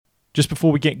Just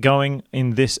before we get going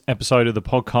in this episode of the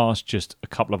podcast, just a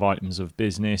couple of items of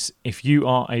business. If you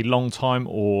are a long-time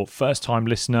or first-time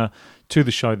listener to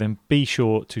the show, then be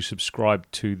sure to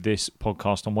subscribe to this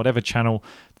podcast on whatever channel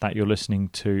that you're listening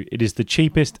to. It is the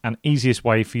cheapest and easiest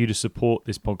way for you to support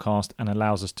this podcast and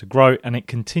allows us to grow, and it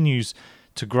continues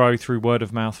to grow through word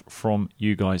of mouth from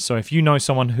you guys. So if you know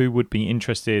someone who would be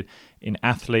interested in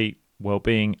athlete,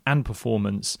 well-being, and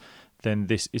performance, then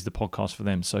this is the podcast for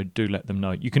them. So do let them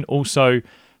know. You can also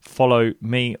follow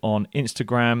me on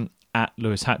Instagram at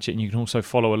Lewis Hatchett, and you can also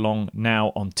follow along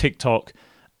now on TikTok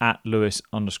at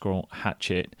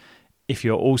Lewis_Hatchett. If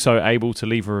you're also able to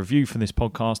leave a review for this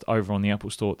podcast over on the Apple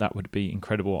Store, that would be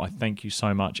incredible. I thank you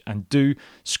so much. And do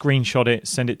screenshot it,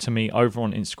 send it to me over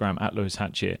on Instagram at Lewis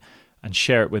Hatchett, and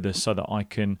share it with us so that I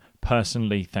can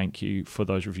personally thank you for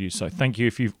those reviews. So thank you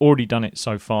if you've already done it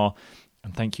so far.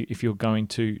 And thank you if you're going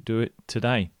to do it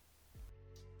today.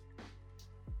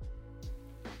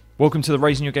 Welcome to the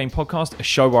Raising Your Game podcast, a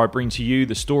show where I bring to you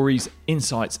the stories,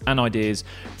 insights, and ideas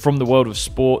from the world of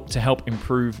sport to help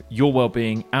improve your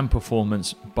well-being and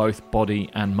performance, both body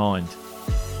and mind.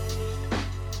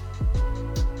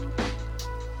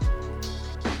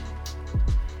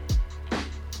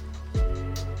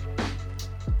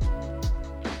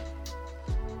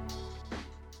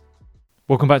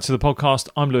 Welcome back to the podcast.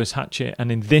 I'm Lewis Hatchett,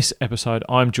 and in this episode,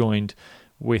 I'm joined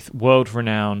with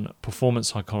world-renowned performance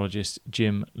psychologist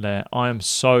Jim Loehr. I am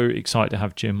so excited to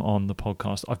have Jim on the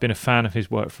podcast. I've been a fan of his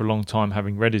work for a long time,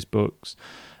 having read his books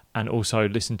and also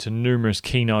listened to numerous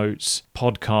keynotes,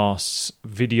 podcasts,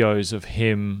 videos of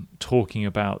him talking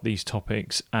about these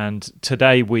topics. And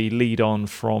today we lead on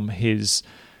from his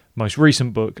most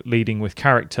recent book, Leading with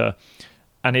Character.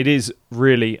 And it is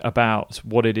really about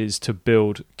what it is to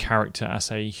build character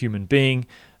as a human being,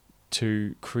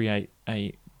 to create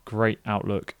a great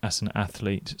outlook as an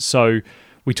athlete. So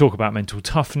we talk about mental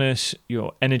toughness,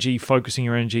 your energy, focusing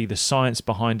your energy, the science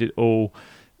behind it all,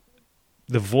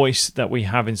 the voice that we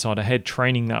have inside our head,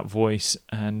 training that voice,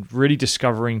 and really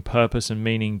discovering purpose and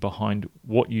meaning behind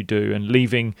what you do and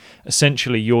leaving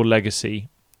essentially your legacy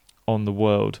on the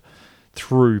world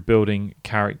through building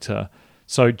character.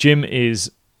 So Jim is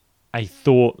a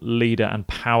thought leader and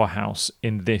powerhouse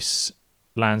in this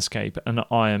landscape, and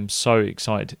I am so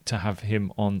excited to have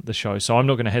him on the show. So I'm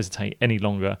not going to hesitate any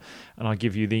longer, and I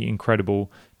give you the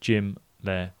incredible Jim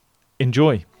Loehr.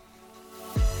 Enjoy.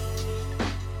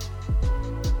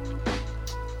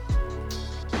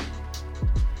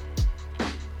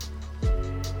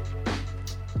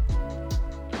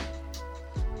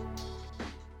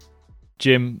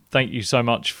 Jim, thank you so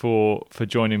much for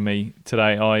joining me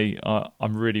today.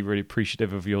 I'm really, really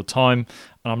appreciative of your time,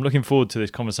 and I'm looking forward to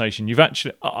this conversation. You've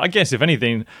actually, I guess, if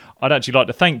anything, I'd actually like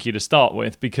to thank you to start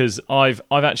with, because I've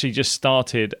actually just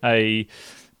started a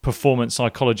performance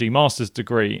psychology master's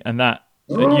degree, and that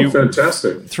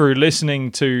fantastic. Through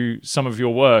listening to some of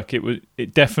your work,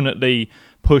 it definitely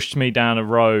pushed me down a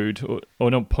road, or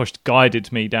not pushed,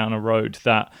 guided me down a road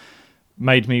that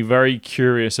made me very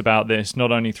curious about this,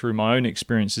 not only through my own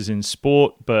experiences in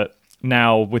sport, but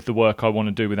now with the work I want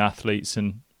to do with athletes.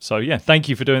 And so, yeah, thank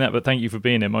you for doing that, but thank you for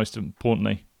being here, most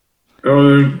importantly.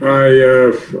 I'm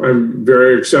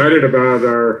very excited about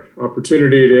our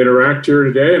opportunity to interact here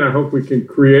today, and I hope we can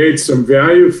create some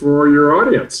value for your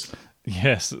audience.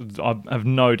 Yes, I have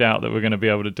no doubt that we're going to be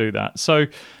able to do that. So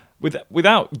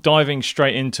without diving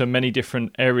straight into many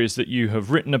different areas that you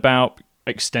have written about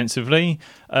extensively,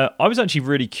 I was actually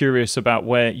really curious about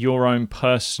where your own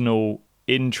personal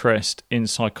interest in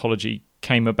psychology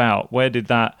came about. Where did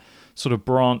that sort of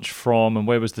branch from, and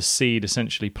where was the seed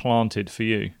essentially planted for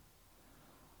you?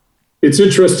 It's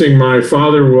interesting. My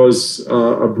father was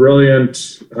a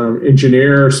brilliant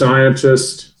engineer,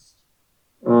 scientist,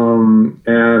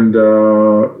 and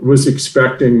was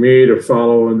expecting me to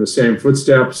follow in the same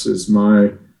footsteps as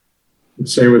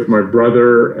same with my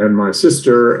brother and my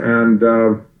sister.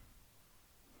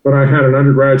 But I had an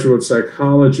undergraduate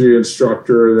psychology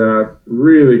instructor that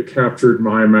really captured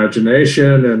my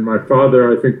imagination. And my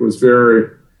father, I think, was very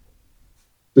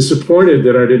disappointed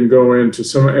that I didn't go into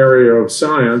some area of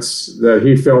science that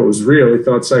he felt was real. He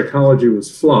thought psychology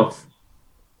was fluff.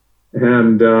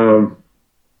 And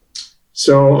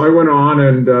so I went on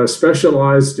and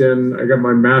specialized I got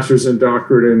my master's and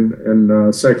doctorate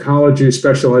in psychology,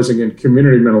 specializing in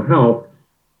community mental health,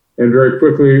 and very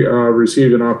quickly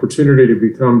received an opportunity to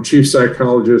become chief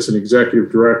psychologist and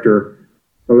executive director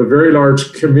of a very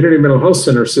large community mental health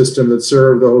center system that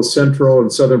served the whole central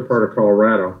and southern part of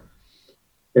Colorado.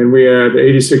 And we had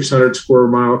 8,600 square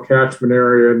mile catchment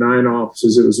area, 9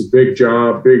 offices. It was a big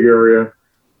job, big area.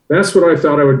 That's what I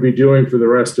thought I would be doing for the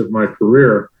rest of my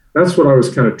career. that's what I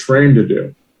was kind of trained to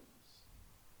do.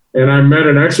 And I met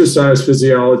an exercise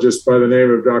physiologist by the name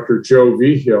of Dr. Joe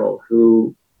Vigil,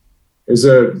 who is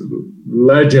a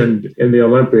legend in the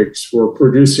Olympics for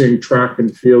producing track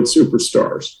and field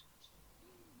superstars.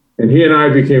 And he and I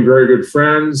became very good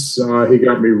friends. He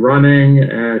got me running,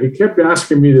 and he kept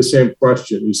asking me the same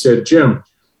question. He said, Jim,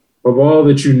 of all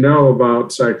that you know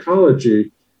about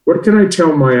psychology, what can I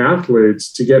tell my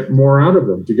athletes to get more out of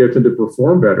them, to get them to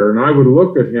perform better? And I would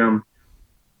look at him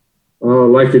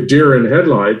like a deer in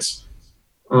headlights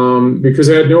because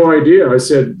I had no idea. I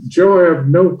said, Joe, I have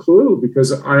no clue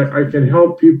because I can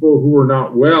help people who are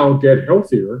not well get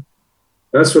healthier.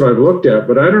 That's what I've looked at,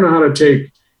 but I don't know how to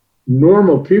take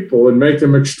normal people and make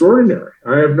them extraordinary.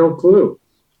 I have no clue.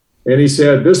 And he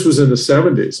said, this was in the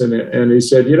 70s. And he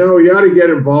said, you ought to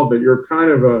get involved. You're kind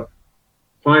of a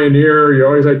pioneer. You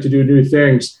always like to do new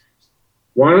things.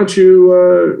 Why don't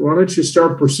you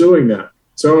start pursuing that?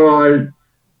 So I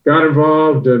got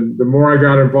involved, and the more I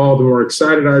got involved, the more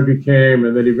excited I became.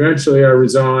 And then eventually I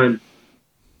resigned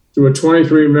to a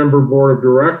 23-member board of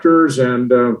directors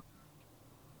and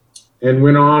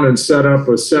went on and set up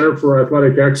a Center for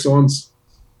Athletic Excellence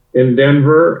in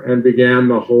Denver and began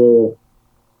the whole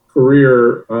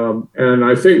career. And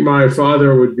I think my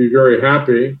father would be very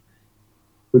happy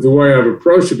with the way I've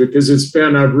approached it because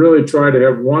I've really tried to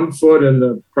have one foot in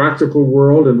the practical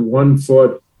world and one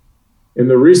foot in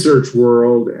the research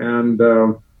world. And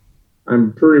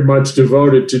I'm pretty much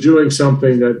devoted to doing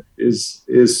something that is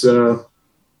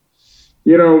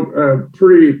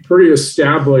pretty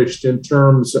established in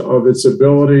terms of its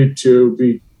ability to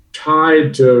be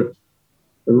tied to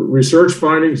research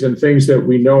findings and things that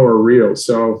we know are real.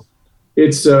 So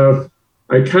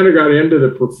I kind of got into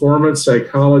the performance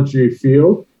psychology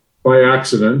field by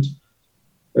accident,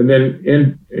 and then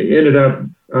ended up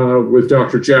with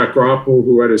Dr. Jack Groppel,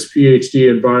 who had his PhD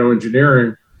in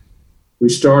bioengineering. We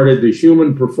started the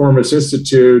Human Performance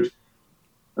Institute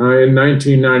in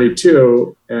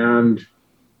 1992, and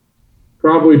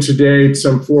probably to date,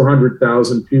 some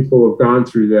 400,000 people have gone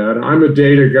through that. I'm a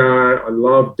data guy. I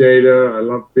love data. I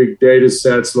love big data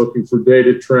sets, looking for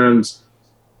data trends.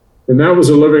 And that was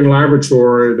a living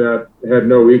laboratory that had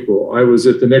no equal. I was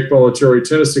at the Nick Bollettieri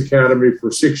Tennis Academy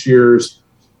for 6 years,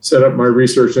 set up my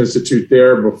research institute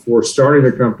there before starting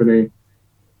the company.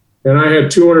 And I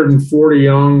had 240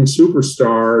 young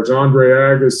superstars, Andre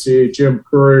Agassi, Jim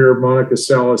Courier, Monica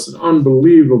Seles, an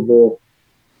unbelievable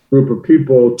group of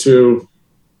people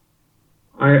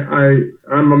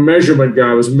I'm a measurement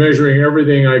guy. I was measuring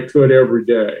everything I could every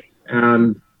day.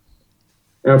 And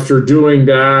after doing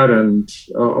that and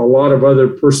a lot of other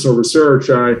personal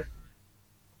research, I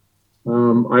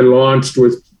launched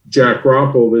with Jack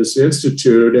Groppel this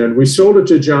institute, and we sold it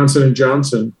to Johnson &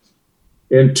 Johnson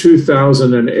in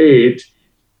 2008.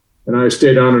 And I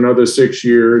stayed on another 6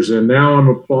 years. And now I'm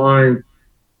applying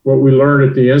what we learned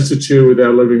at the Institute with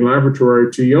that living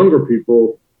laboratory to younger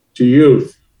people, to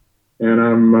youth. And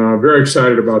I'm very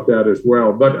excited about that as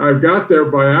well. But I got there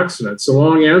by accident. It's a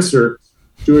long answer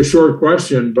to a short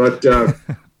question, but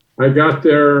I got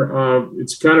there.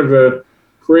 It's kind of a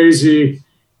crazy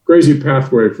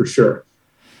pathway for sure.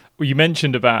 Well, you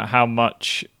mentioned about how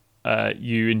much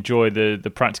you enjoy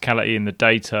the practicality and the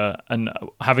data, and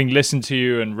having listened to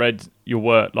you and read your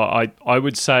work, like I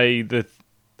would say that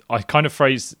I kind of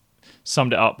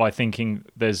summed it up by thinking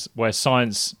there's where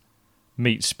science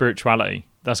meets spirituality.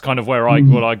 That's kind of where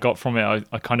what I got from it.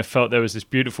 I kind of felt there was this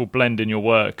beautiful blend in your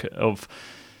work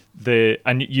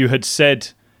and you had said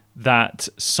that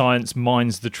science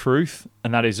mines the truth,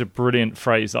 and that is a brilliant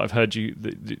phrase that I've heard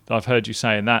you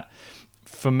say, and that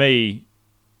for me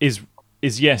is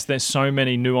yes, there's so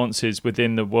many nuances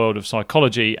within the world of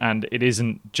psychology, and it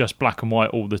isn't just black and white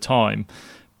all the time,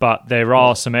 but there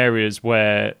are some areas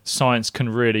where science can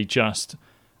really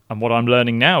and what I'm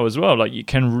learning now as well, like you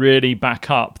can really back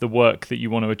up the work that you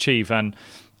want to achieve and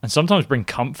sometimes bring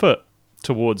comfort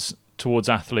towards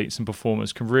athletes and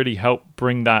performers, can really help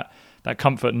bring that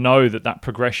comfort, know that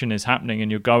progression is happening and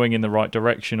you're going in the right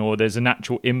direction, or there's an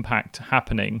actual impact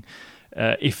happening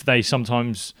if they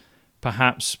sometimes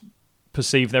perhaps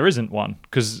perceive there isn't one.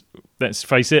 Because let's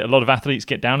face it, a lot of athletes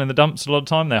get down in the dumps a lot of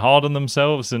time. They're hard on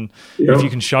themselves, and if you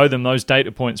can show them those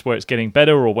data points where it's getting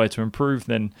better or where to improve,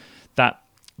 then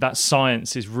that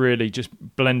science is really just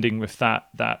blending with that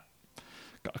kind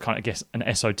of, I guess, an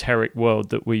esoteric world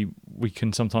that we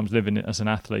can sometimes live in as an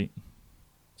athlete.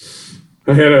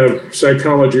 I had a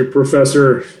psychology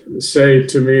professor say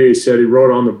to me, he said, he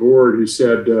wrote on the board, he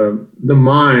said, the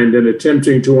mind, in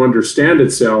attempting to understand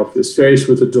itself, is faced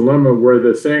with a dilemma where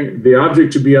the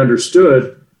object to be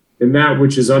understood in that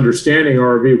which is understanding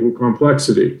are of equal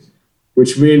complexity,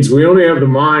 which means we only have the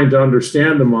mind to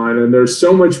understand the mind, and there's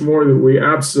so much more that we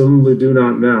absolutely do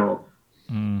not know.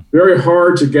 Very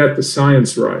hard to get the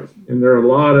science right, and there are a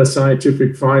lot of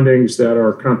scientific findings that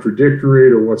are contradictory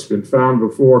to what's been found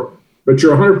before, but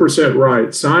you're 100%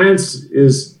 right. Science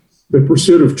is the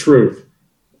pursuit of truth,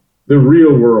 the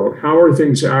real world. How are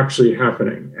things actually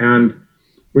happening? And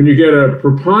when you get a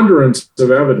preponderance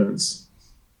of evidence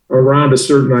around a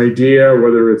certain idea,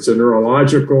 whether it's a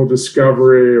neurological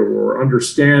discovery or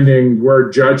understanding where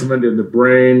judgment in the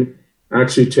brain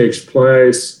actually takes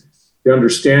place, the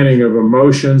understanding of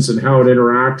emotions and how it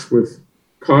interacts with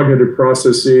cognitive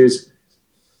processes,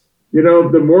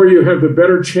 the more you have, the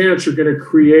better chance you're going to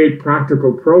create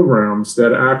practical programs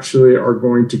that actually are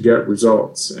going to get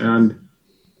results. And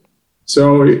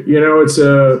so,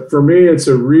 for me, it's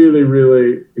a really,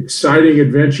 really exciting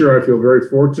adventure. I feel very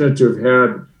fortunate to have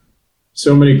had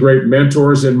so many great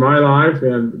mentors in my life,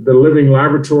 and the living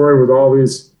laboratory with all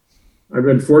these. I've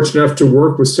been fortunate enough to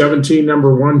work with 17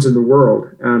 number ones in the world,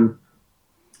 and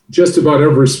just about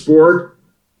every sport,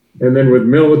 and then with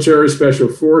military special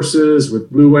forces, with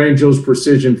Blue Angels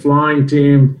precision flying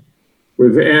team,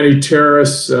 with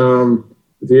anti-terrorists, the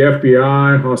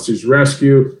FBI, hostage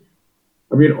rescue.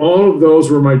 I mean, all of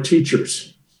those were my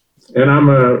teachers, and I'm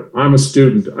a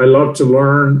student. I love to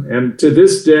learn, and to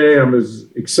this day, I'm as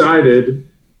excited.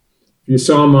 If you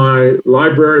saw my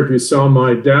library, if you saw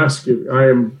my desk, I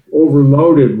am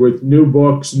overloaded with new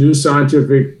books, new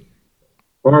scientific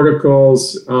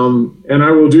articles, and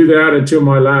I will do that until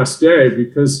my last day,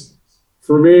 because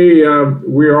for me,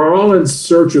 we are all in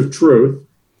search of truth,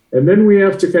 and then we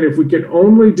have to if we can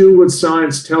only do what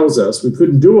science tells us, we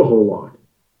couldn't do a whole lot.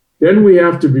 Then we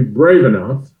have to be brave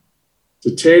enough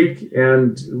to take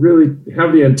and really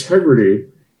have the integrity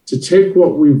to take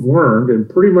what we've learned and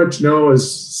pretty much know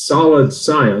as solid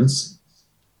science,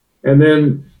 and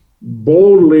then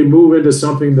boldly move into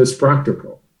something that's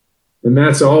practical. And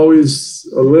that's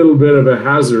always a little bit of a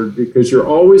hazard, because you're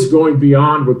always going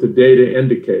beyond what the data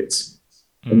indicates.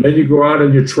 And then you go out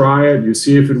and you try it, you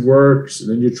see if it works, and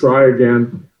then you try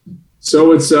again.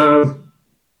 So it's a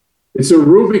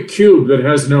Rubik cube that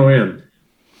has no end.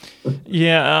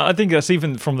 Yeah, I think that's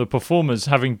even from the performers,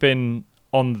 having been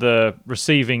on the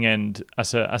receiving end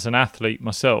as an athlete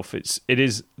myself. It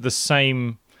is the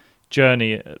same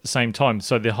journey at the same time.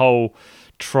 So the whole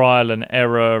trial and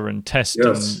error and test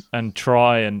and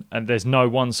try, and there's no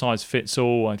one size fits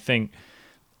all. I think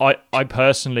I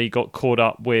personally got caught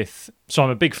up with, so I'm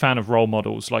a big fan of role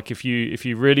models. Like if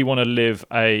you really want to live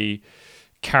a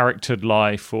charactered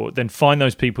life, or then find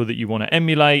those people that you want to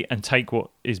emulate and take what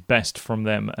is best from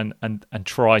them and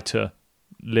try to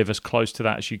live as close to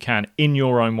that as you can in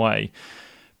your own way.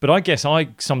 But I guess I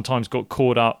sometimes got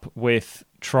caught up with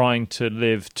trying to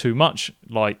live too much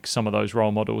like some of those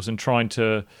role models, and trying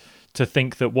to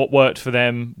think that what worked for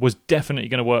them was definitely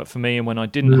going to work for me, and when I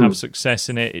didn't have success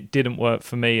in it, it didn't work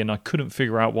for me, and I couldn't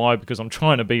figure out why, because I'm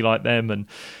trying to be like them,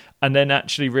 and then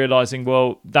actually realizing,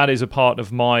 well, that is a part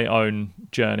of my own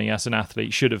journey as an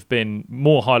athlete, should have been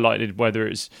more highlighted, whether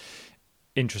it's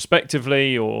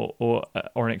introspectively or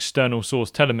an external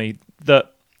source telling me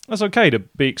that that's okay to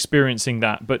be experiencing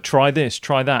that, but try this,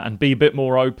 try that, and be a bit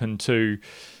more open to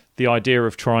the idea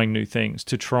of trying new things,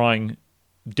 to trying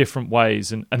different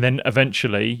ways. And then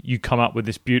eventually you come up with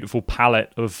this beautiful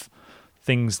palette of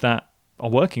things that are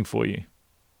working for you.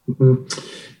 Mm-hmm.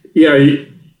 Yeah,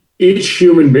 each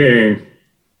human being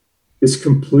is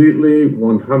completely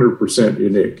 100%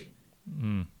 unique.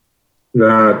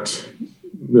 That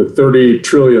the 30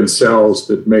 trillion cells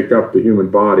that make up the human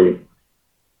body,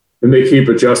 and they keep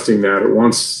adjusting that.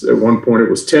 At one point it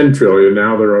was 10 trillion,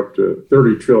 now they're up to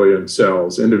 30 trillion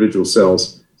cells, individual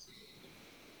cells.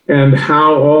 And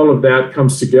how all of that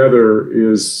comes together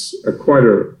is quite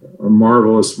a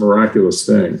marvelous, miraculous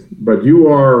thing. But you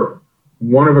are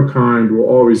one of a kind, will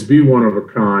always be one of a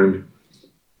kind.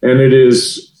 And it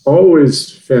is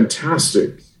always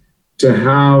fantastic to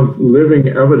have living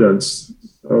evidence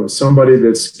of somebody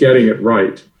that's getting it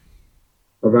right,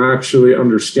 of actually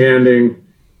understanding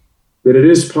that it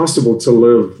is possible to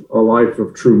live a life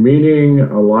of true meaning,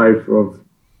 a life of,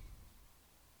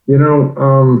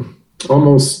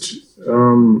 almost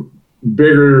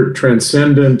bigger,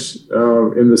 transcendent,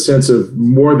 in the sense of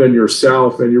more than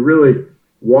yourself. And you really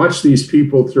watch these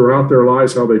people throughout their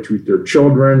lives, how they treat their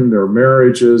children, their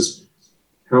marriages,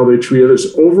 how they treat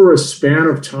others over a span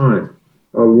of time,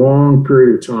 a long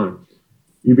period of time.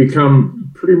 You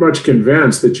become pretty much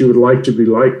convinced that you would like to be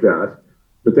like that,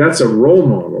 but that's a role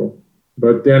model.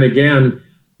 But then again,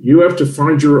 you have to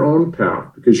find your own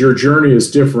path, because your journey is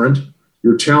different.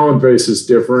 Your talent base is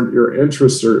different. Your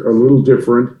interests are a little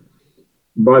different.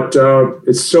 But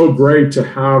it's so great to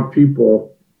have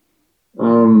people.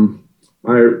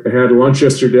 I had lunch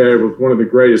yesterday with one of the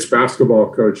greatest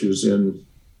basketball coaches in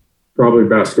probably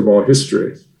basketball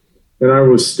history. And I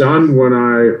was stunned when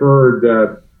I heard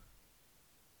that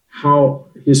how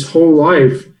his whole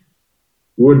life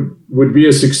would be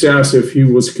a success if he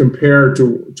was compared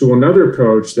to another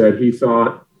coach that he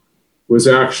thought was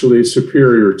actually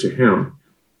superior to him.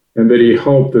 And that he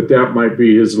hoped that that might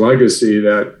be his legacy,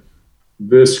 that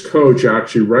this coach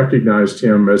actually recognized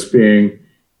him as being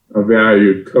a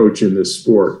valued coach in this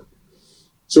sport.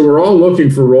 So we're all looking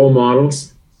for role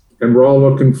models, and we're all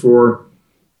looking for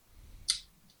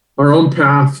our own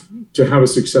path to have a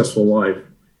successful life.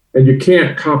 And you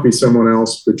can't copy someone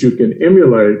else, but you can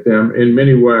emulate them in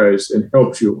many ways and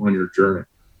help you on your journey.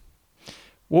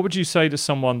 What would you say to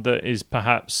someone that is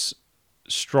perhaps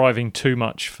striving too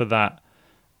much for that?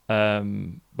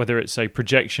 Whether it's a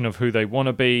projection of who they want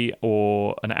to be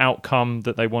or an outcome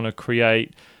that they want to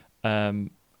create, and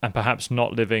perhaps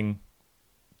not living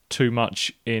too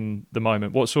much in the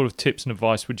moment. What sort of tips and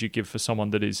advice would you give for someone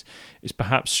that is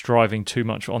perhaps striving too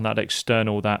much on that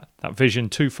external, that vision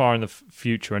too far in the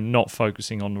future and not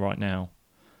focusing on right now?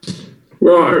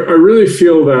 Well, I really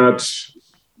feel that,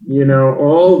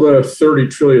 all the 30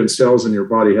 trillion cells in your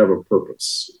body have a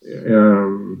purpose.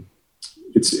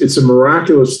 It's a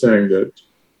miraculous thing that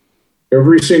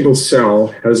every single cell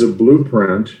has a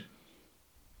blueprint.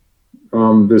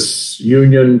 This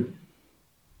union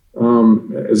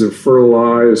as a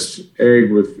fertilized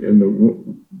egg in the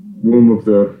womb of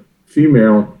the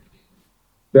female,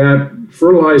 that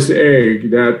fertilized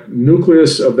egg, that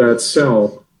nucleus of that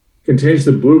cell contains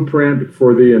the blueprint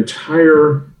for the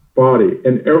entire body.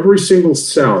 And every single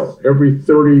cell, every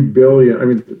 30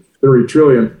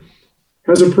 trillion,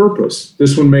 has a purpose.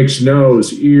 This one makes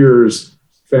nose, ears,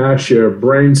 fascia,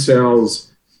 brain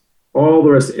cells, all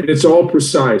the rest, and it's all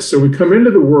precise. So we come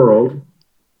into the world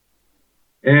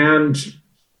and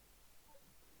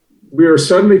we are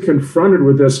suddenly confronted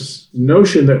with this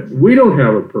notion that we don't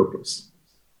have a purpose.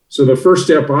 So the first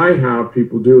step I have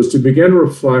people do is to begin to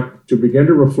reflect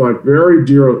very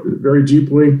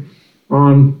deeply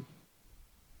on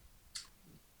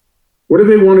what do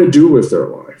they want to do with their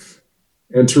life,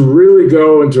 and to really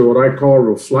go into what I call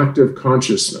reflective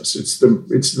consciousness. It's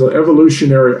the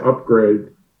evolutionary upgrade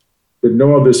that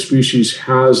no other species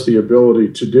has the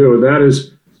ability to do, and that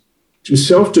is to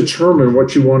self-determine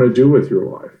what you want to do with your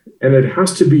life. And it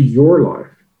has to be your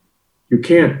life. You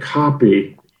can't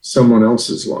copy someone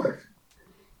else's life.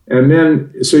 And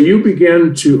then, so you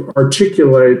begin to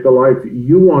articulate the life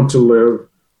you want to live,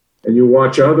 and you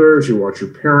watch others, you watch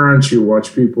your parents, you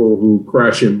watch people who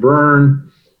crash and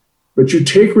burn, but you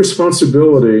take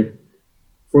responsibility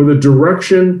for the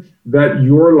direction that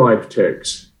your life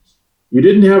takes. You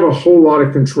didn't have a whole lot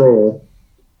of control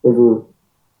over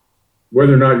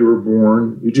whether or not you were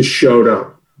born. You just showed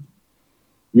up.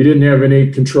 You didn't have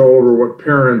any control over what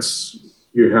parents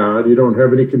you had. You don't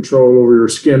have any control over your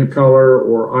skin color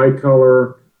or eye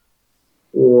color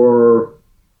or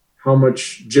how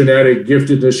much genetic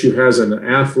giftedness you have as an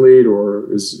athlete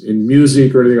or is in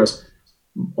music or anything else.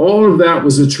 All of that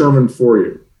was determined for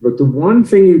you. But the one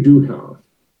thing you do have,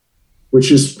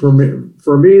 which is for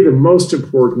me the most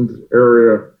important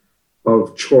area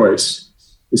of choice,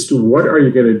 is to what are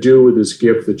you going to do with this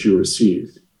gift that you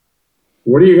received?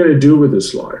 What are you going to do with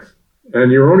this life?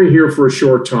 And you're only here for a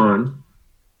short time.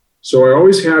 So I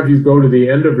always have you go to the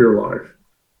end of your life.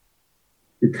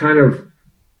 You kind of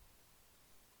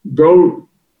go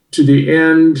to the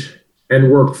end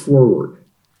and work forward.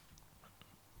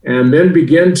 And then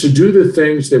begin to do the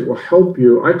things that will help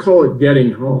you. I call it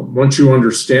getting home. Once you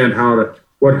understand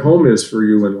what home is for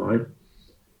you in life,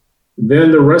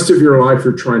 then the rest of your life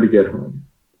you're trying to get home.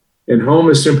 And home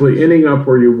is simply ending up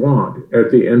where you want at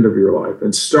the end of your life,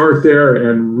 and start there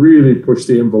and really push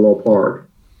the envelope hard.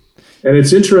 And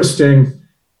it's interesting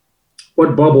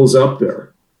what bubbles up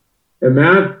there. And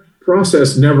that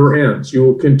process never ends. You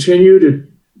will continue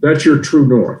that's your true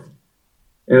north.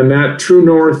 And that true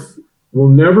north will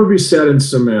never be set in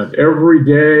cement. Every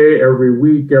day, every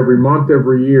week, every month,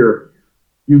 every year,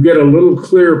 you get a little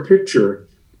clearer picture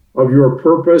of your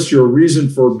purpose, your reason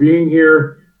for being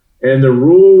here, and the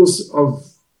rules of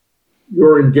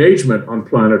your engagement on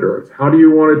planet Earth. How do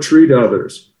you want to treat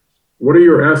others? What are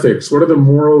your ethics? What are the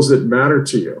morals that matter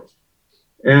to you?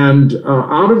 And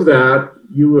out of that,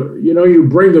 you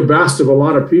bring the best of a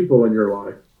lot of people in your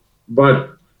life.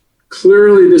 But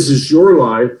clearly, this is your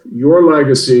life, your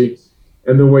legacy,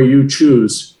 and the way you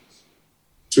choose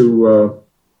to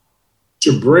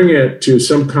bring it to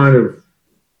some kind of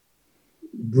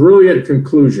brilliant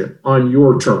conclusion on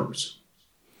your terms.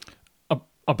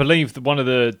 I believe that one of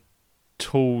the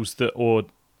tools or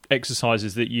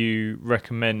exercises that you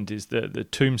recommend is the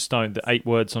tombstone, the 8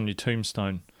 words on your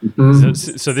tombstone. Mm-hmm.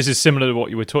 So this is similar to what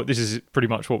you were talking. This is pretty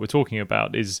much what we're talking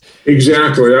about. Is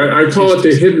exactly. I call it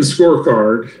the hidden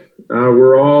scorecard.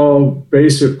 We're all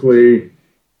basically,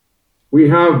 we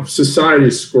have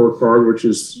society's scorecard, which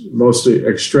is mostly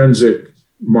extrinsic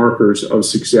markers of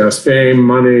success: fame,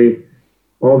 money,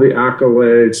 all the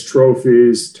accolades,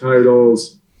 trophies,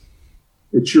 titles.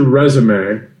 It's your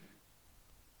resume.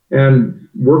 And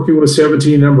working with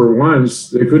 17 number ones,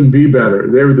 they couldn't be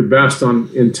better. They were the best on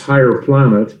the entire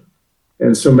planet.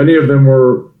 And so many of them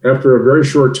were, after a very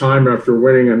short time after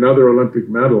winning another Olympic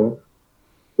medal,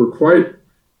 were quite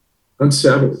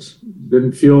unsettled,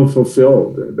 didn't feel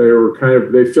fulfilled.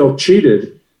 They felt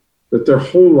cheated that their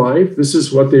whole life, this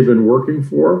is what they've been working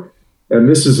for. And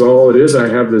this is all it is. I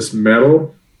have this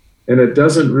medal and it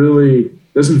doesn't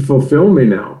fulfill me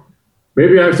now.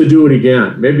 Maybe I have to do it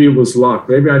again. Maybe it was luck.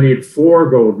 Maybe I need 4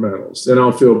 gold medals, then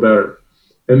I'll feel better.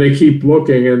 And they keep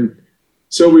looking. And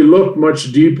so we looked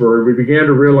much deeper and we began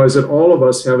to realize that all of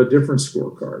us have a different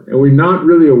scorecard and we're not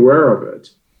really aware of it.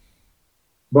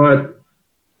 But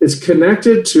it's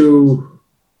connected to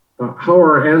how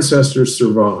our ancestors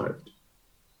survived.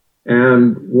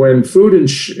 And when food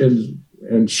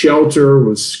and shelter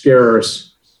was scarce,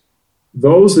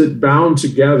 those that bound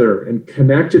together and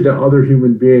connected to other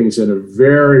human beings in a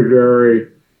very,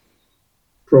 very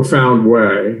profound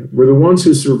way were the ones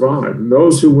who survived. And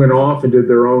those who went off and did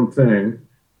their own thing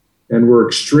and were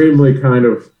extremely kind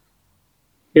of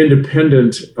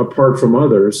independent apart from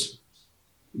others,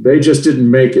 they just didn't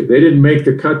make it. They didn't make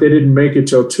the cut. They didn't make it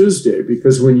till Tuesday,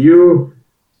 because when you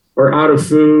are out of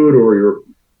food or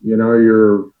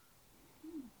you're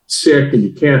sick and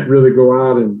you can't really go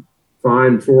out and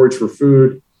forage for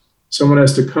food, someone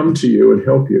has to come to you and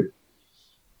help you.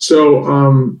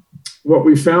 So what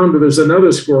we found, there's another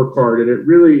scorecard, and it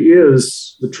really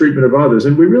is the treatment of others.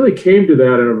 And we really came to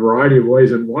that in a variety of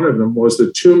ways. And one of them was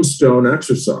the tombstone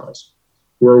exercise,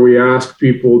 where we ask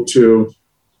people to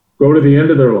go to the end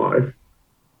of their life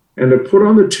and to put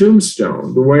on the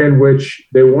tombstone the way in which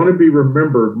they want to be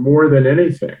remembered more than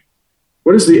anything.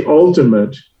 What is the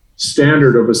ultimate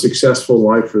standard of a successful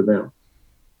life for them?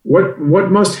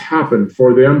 What must happen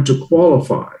for them to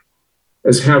qualify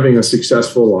as having a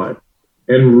successful life,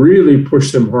 and really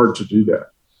push them hard to do that?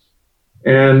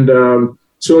 And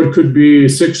so it could be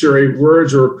 6 or 8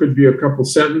 words, or it could be a couple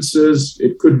sentences.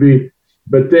 It could be,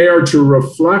 but they are to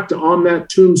reflect on that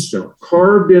tombstone,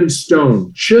 carved in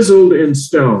stone, chiseled in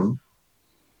stone,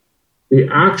 the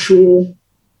actual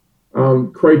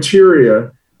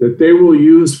criteria that they will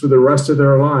use for the rest of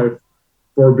their life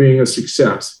for being a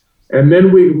success. And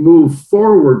then we move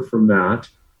forward from that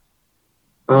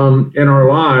in our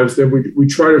lives. Then we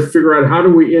try to figure out, how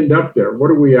do we end up there? What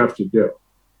do we have to do?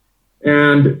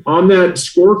 And on that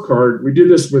scorecard, we did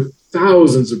this with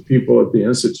thousands of people at the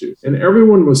Institute, and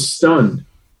everyone was stunned.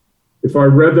 If I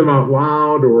read them out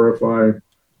loud, or if I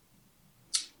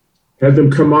had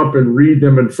them come up and read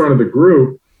them in front of the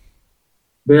group,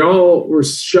 they all were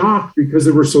shocked because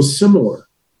they were so similar.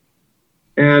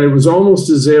 And it was almost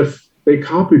as if they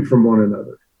copied from one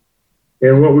another.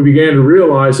 And what we began to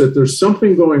realize, that there's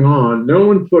something going on. No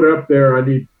one put up there, I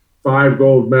need 5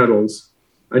 gold medals.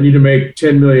 I need to make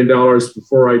 $10 million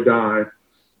before I die.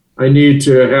 I need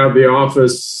to have the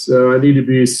office. I need to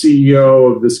be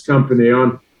CEO of this company.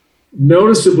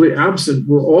 Noticeably absent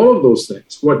were all of those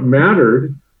things. What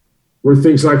mattered were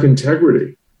things like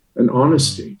integrity and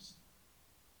honesty,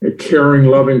 a caring,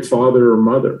 loving father or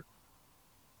mother,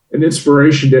 an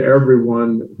inspiration to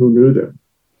everyone who knew them,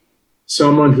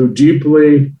 someone who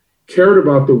deeply cared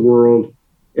about the world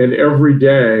and every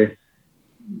day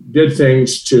did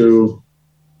things to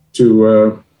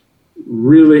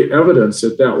really evidence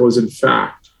that was in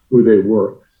fact who they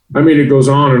were. I mean, it goes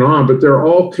on, but they're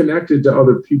all connected to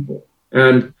other people.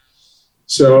 And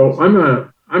so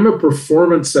I'm a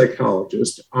performance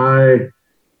psychologist. I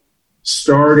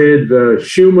started the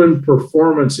Human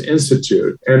Performance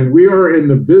Institute, and we are in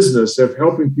the business of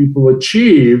helping people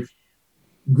achieve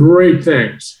great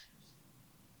things.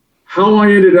 How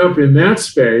I ended up in that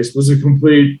space was a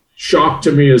complete shock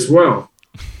to me as well.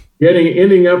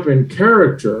 Ending up in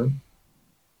character,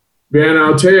 and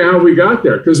I'll tell you how we got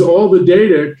there, because all the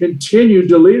data continued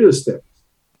to lead us there.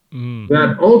 Mm-hmm.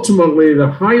 That ultimately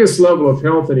the highest level of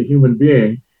health in a human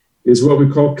being is what we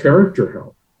call character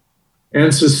health.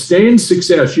 And sustained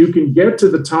success, you can get to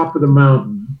the top of the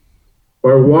mountain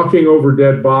by walking over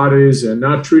dead bodies and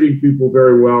not treating people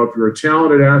very well. If you're a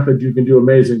talented athlete, you can do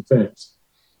amazing things.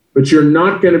 but you're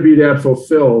not going to be that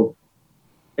fulfilled.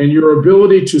 And your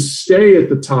ability to stay at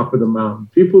the top of the mountain,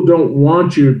 people don't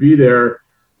want you to be there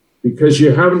because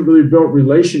you haven't really built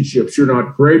relationships. You're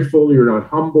not grateful, you're not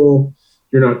humble,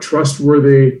 you're not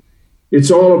trustworthy. It's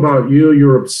all about you,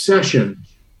 your obsession,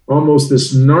 almost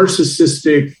this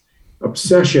narcissistic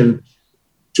obsession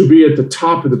to be at the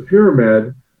top of the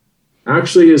pyramid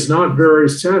actually is not very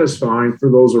satisfying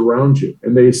for those around you.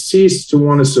 And they cease to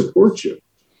want to support you.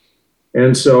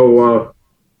 And so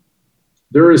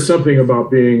there is something about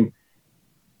being,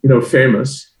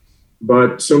 famous.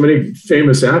 But so many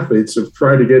famous athletes have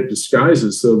tried to get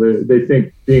disguises, so they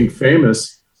think being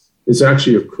famous is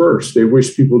actually a curse. They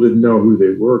wish people didn't know who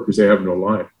they were because they have no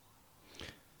life.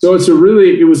 So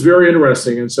it was very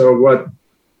interesting. And so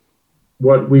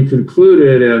what we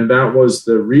concluded, and that was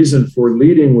the reason for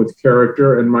leading with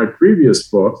character in my previous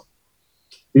book,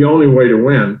 The Only Way to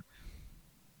Win.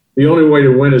 The only way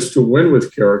to win is to win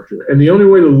with character. And the only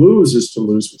way to lose is to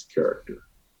lose with character.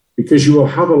 Because you will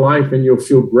have a life and you'll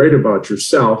feel great about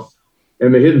yourself.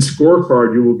 And the hidden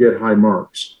scorecard, you will get high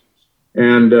marks.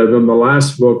 And then the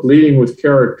last book, Leading with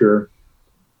Character,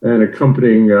 and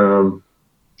accompanying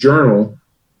journal,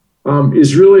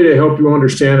 is really to help you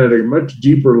understand at a much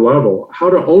deeper level how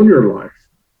to own your life,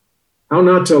 how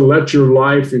not to let your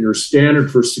life and your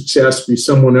standard for success be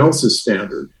someone else's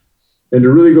standard, and to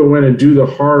really go in and do the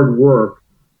hard work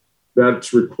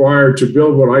that's required to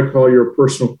build what I call your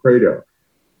personal credo.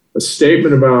 A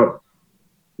statement about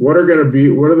what are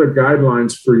the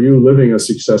guidelines for you living a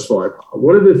successful life?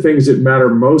 What are the things that matter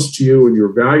most to you in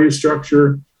your value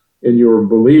structure, in your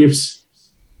beliefs?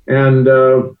 And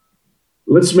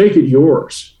let's make it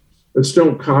yours. Let's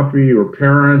don't copy your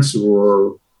parents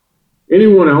or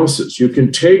anyone else's. You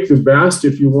can take the best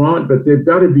if you want, but they've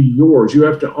got to be yours. You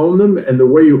have to own them. And the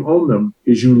way you own them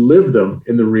is you live them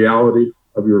in the reality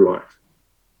of your life.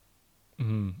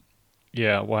 Mm.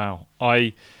 Yeah, wow.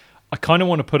 I kind of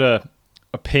want to put a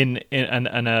pin in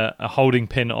and a holding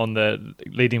pin on the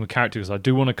leading with character, because I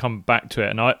do want to come back to it.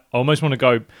 And I almost want to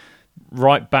go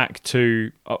right back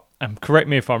to, and correct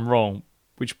me if I'm wrong,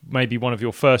 which may be one of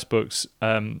your first books,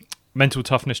 Mental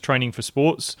Toughness Training for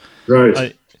Sports.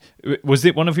 Right. Was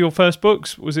it one of your first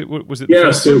books? Was it?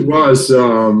 Yes, it was.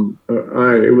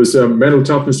 It was Mental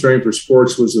Toughness Training for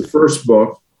Sports was the first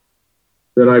book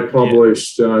that I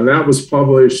published. Yeah. And that was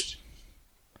published.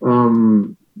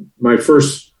 My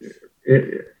first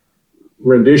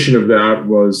rendition of that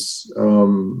was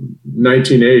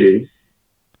 1980.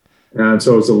 And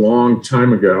so it was a long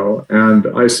time ago. And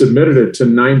I submitted it to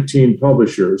 19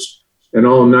 publishers, and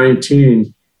all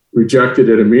 19 rejected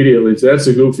it immediately. So that's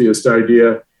the goofiest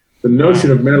idea. The notion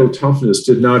of mental toughness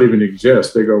did not even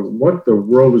exist. They go, what the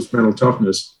world is mental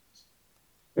toughness?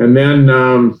 And then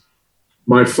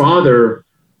my father,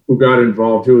 who got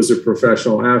involved, who was a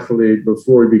professional athlete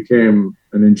before he became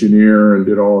an engineer and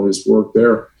did all his work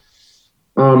there,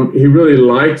 he really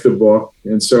liked the book.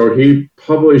 And so he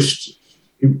published,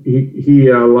 he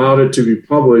allowed it to be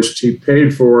published. He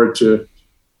paid for it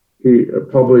he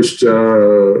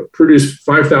produced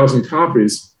 5,000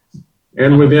 copies.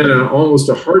 And within almost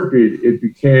a heartbeat, it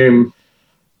became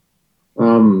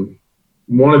one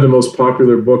of the most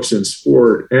popular books in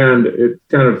sport. And it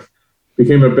kind of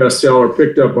became a bestseller,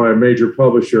 picked up by a major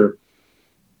publisher.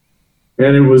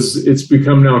 And it's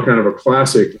become now kind of a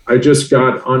classic. I just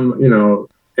got on,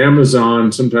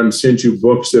 Amazon sometimes sends you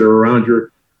books that are around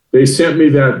here. They sent me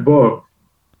that book.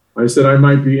 I said I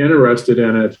might be interested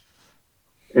in it.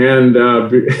 And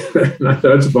I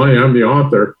thought, it's funny, I'm the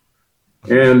author.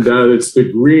 And it's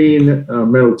the green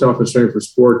Mental Toughness Training for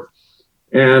Sport.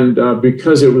 And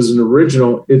because it was an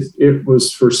original, it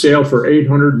was for sale for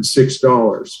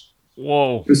 $806.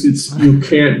 Whoa. Because you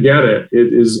can't get it.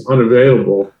 It is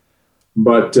unavailable.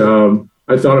 But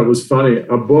I thought it was funny.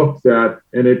 A book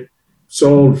and it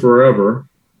sold forever.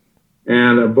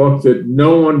 And a book that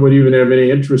no one would even have any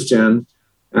interest in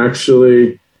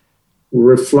actually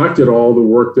reflected all the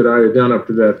work that I had done up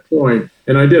to that point.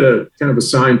 And I did a kind of a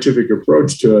scientific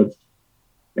approach to it.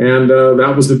 And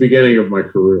that was the beginning of my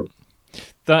career.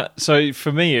 So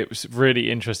for me, it was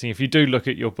really interesting. If you do look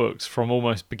at your books from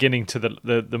almost beginning to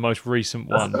the most recent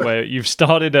one, where you've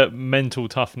started at mental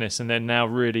toughness and then now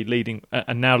really leading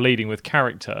with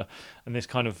character, and this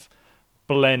kind of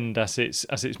blend as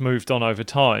it's moved on over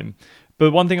time.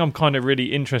 But one thing I'm kind of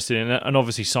really interested in, and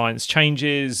obviously science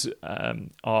changes,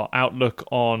 our outlook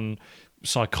on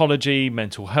psychology,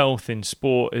 mental health in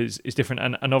sport is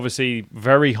different, and obviously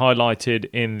very highlighted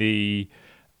in the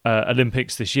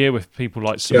Olympics this year with people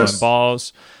like Simone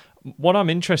Biles. What I'm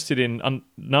interested in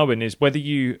knowing is whether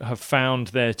you have found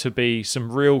there to be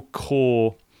some real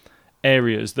core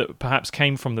areas that perhaps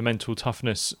came from the mental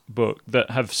toughness book that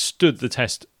have stood the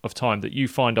test of time that you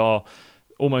find are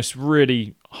almost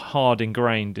really hard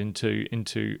ingrained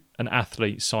into an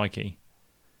athlete's psyche?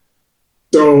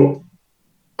 So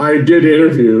I did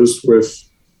interviews with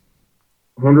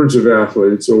hundreds of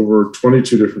athletes over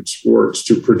 22 different sports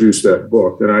to produce that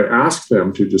book. And I asked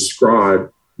them to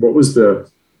describe what was the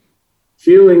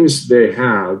feelings they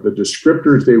had, the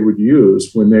descriptors they would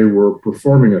use when they were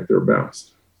performing at their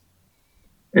best.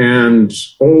 And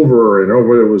over,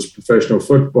 whether it was professional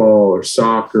football or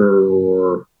soccer,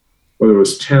 or whether it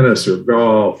was tennis or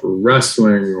golf or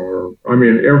wrestling, or,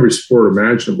 every sport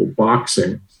imaginable,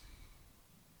 boxing,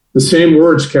 the same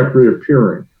words kept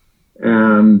reappearing.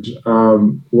 And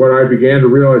what I began to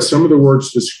realize, some of the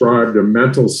words described a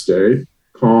mental state,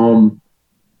 calm,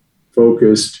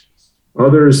 focused.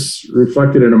 Others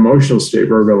reflected an emotional state,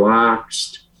 very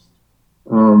relaxed,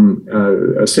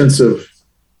 a sense of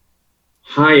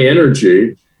high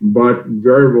energy, but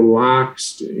very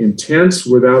relaxed, intense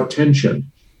without tension.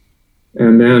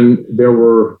 And then there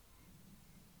were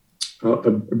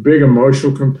a big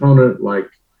emotional component, like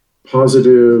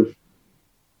positive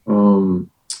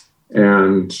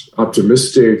and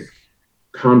optimistic,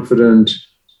 confident.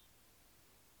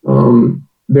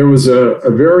 There was a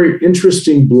very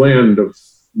interesting blend of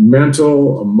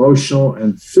mental, emotional,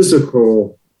 and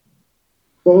physical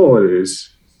qualities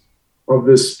of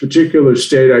this particular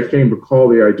state I came to call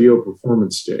the ideal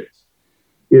performance state.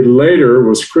 It later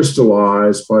was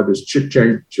crystallized by this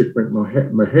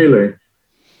Csikszentmihalyi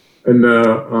in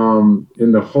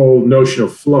the whole notion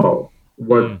of flow.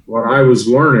 What I was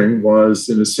learning was,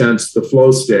 in a sense, the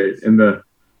flow state. And the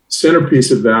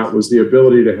centerpiece of that was the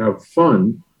ability to have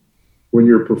fun when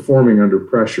you're performing under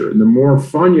pressure. And the more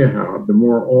fun you have, the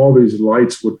more all these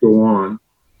lights would go on.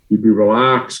 You'd be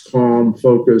relaxed, calm,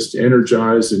 focused,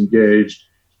 energized, engaged.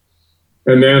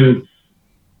 And then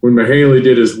when Mihaly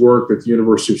did his work at the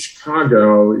University of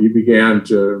Chicago, he began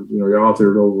to, he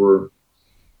authored over,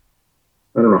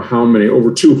 I don't know how many,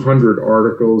 over 200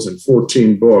 articles and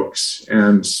 14 books,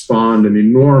 and spawned an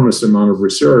enormous amount of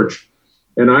research.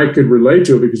 And I could relate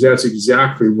to it because that's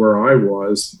exactly where I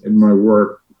was in my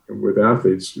work with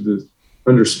athletes,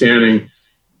 understanding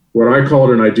what I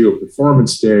called an ideal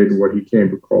performance state and what he came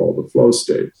to call the flow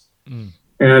state.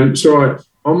 And so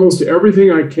almost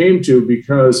everything I came to,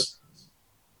 because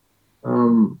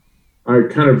I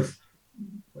kind of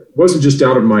wasn't just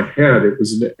out of my head, it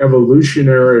was an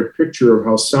evolutionary picture of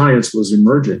how science was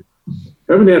emerging.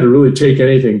 I haven't had to really take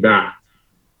anything back.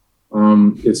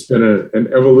 It's been an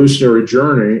evolutionary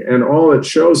journey, and all it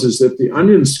shows is that the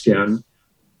onion skin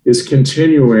is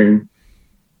continuing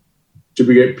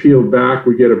to get peeled back.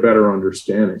 We get a better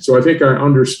understanding. So I think I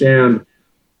understand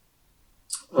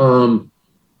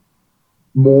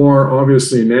more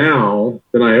obviously now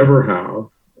than I ever have.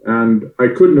 And I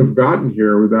couldn't have gotten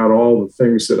here without all the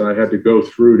things that I had to go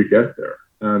through to get there.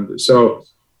 And so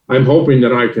I'm hoping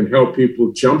that I can help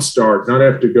people jumpstart, not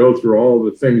have to go through all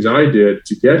the things I did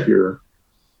to get here.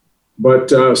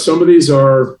 But some of these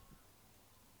are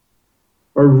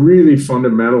really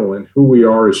fundamental in who we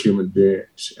are as human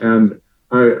beings. And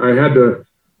I have to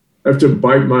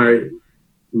bite my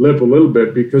lip a little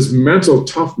bit, because mental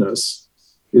toughness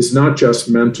is not just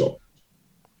mental.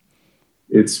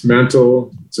 It's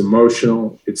mental, it's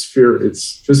emotional, it's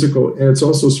physical, and it's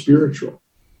also spiritual.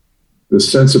 The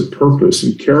sense of purpose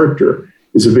and character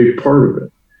is a big part of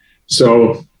it.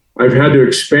 So I've had to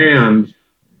expand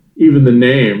even the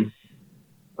name.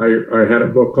 I had a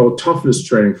book called Toughness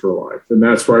Training for Life, and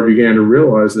that's where I began to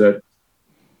realize that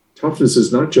toughness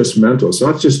is not just mental. It's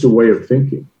not just a way of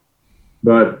thinking,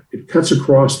 but it cuts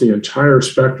across the entire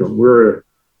spectrum. We're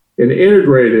an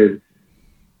integrated,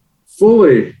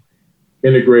 fully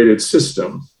integrated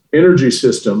system, energy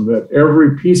system, that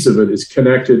every piece of it is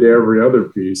connected to every other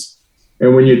piece.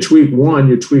 And when you tweak one,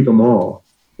 you tweak them all.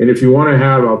 And if you want to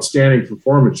have outstanding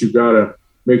performance, you've got to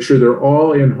make sure they're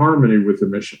all in harmony with the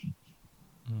mission.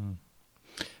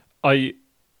 I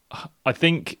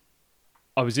think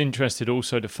I was interested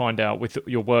also to find out, with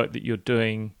your work that you're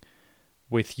doing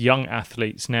with young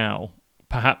athletes now,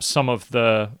 perhaps some of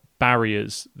the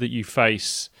barriers that you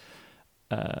face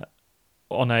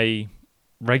on a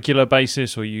regular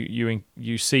basis, or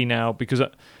you see now, because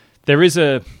there is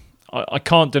I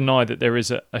can't deny that there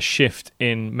is a shift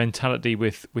in mentality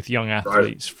with young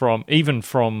athletes. Right.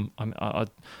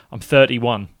 I'm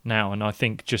 31 now, and I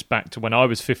think just back to when I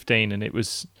was 15, and it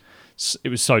was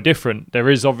so different. There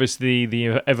is obviously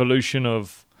the evolution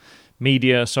of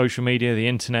media, social media, the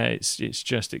internet. It's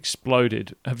just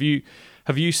exploded. Have you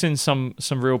seen some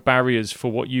real barriers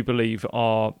for what you believe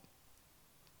are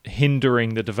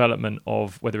hindering the development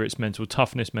of whether it's mental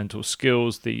toughness, mental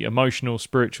skills, the emotional,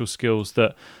 spiritual skills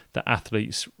that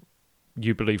athletes,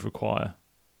 you believe, require?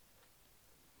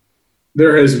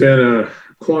 There has been a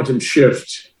quantum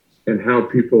shift in how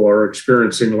people are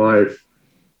experiencing life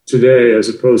today as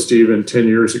opposed to even 10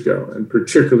 years ago, and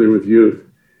particularly with youth.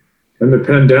 And the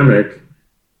pandemic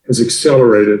has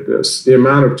accelerated this. The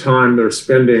amount of time they're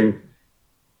spending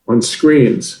on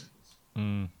screens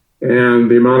and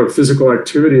the amount of physical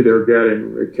activity they're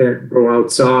getting. They can't go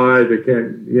outside. They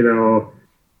can't,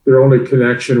 their only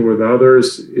connection with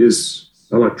others is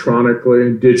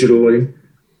electronically, digitally.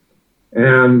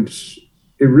 And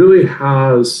it really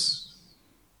has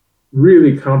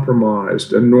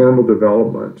compromised a normal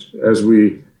development as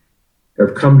we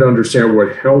have come to understand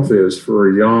what health is for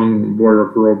a young boy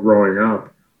or girl growing up.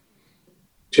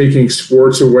 Taking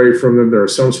sports away from them. There are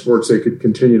some sports they could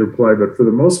continue to play, but for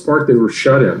the most part, they were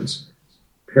shut-ins.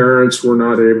 Parents were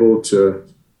not able to,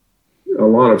 a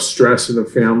lot of stress in the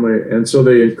family, and so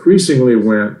they increasingly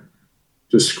went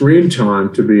to screen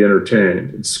time to be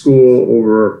entertained. In school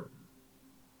over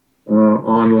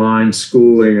online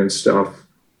schooling and stuff,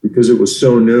 because it was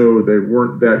so new, they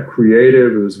weren't that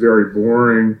creative. It was very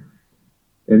boring,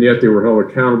 and yet they were held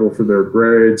accountable for their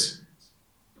grades.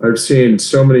 I've seen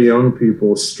so many young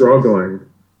people struggling,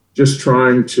 just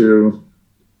trying to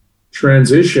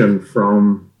transition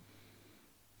from,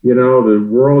 the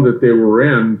world that they were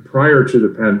in prior to the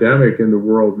pandemic and the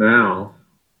world now.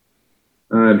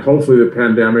 And hopefully the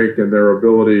pandemic and their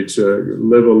ability to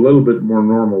live a little bit more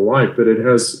normal life, but it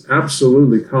has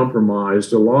absolutely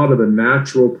compromised a lot of the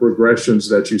natural progressions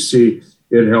that you see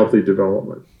in healthy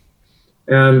development.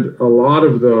 And a lot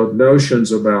of the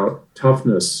notions about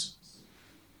toughness,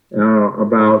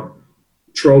 about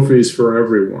trophies for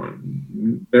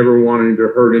everyone, never wanting to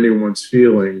hurt anyone's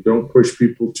feeling, don't push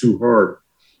people too hard.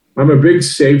 I'm a big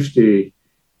safety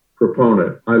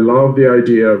proponent. I love the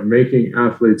idea of making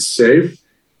athletes safe,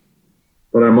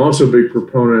 but I'm also a big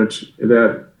proponent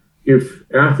that if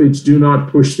athletes do not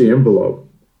push the envelope,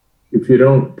 if you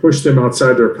don't push them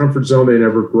outside their comfort zone, they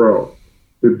never grow.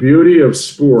 The beauty of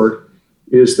sport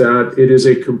is that it is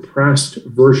a compressed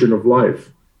version of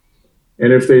life.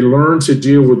 And if they learn to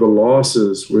deal with the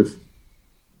losses, with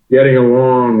getting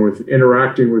along, with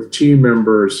interacting with team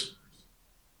members,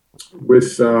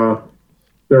 with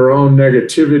their own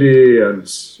negativity and,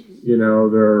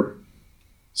 their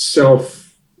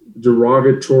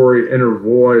self-derogatory inner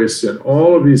voice and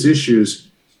all of these issues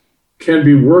can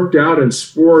be worked out in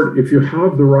sport if you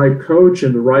have the right coach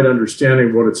and the right understanding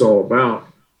of what it's all about.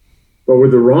 But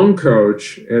with the wrong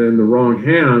coach and in the wrong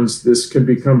hands, this can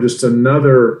become just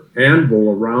another anvil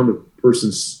around the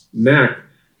person's neck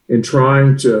in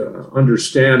trying to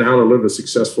understand how to live a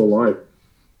successful life.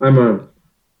 I'm a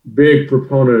big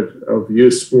proponent of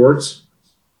youth sports,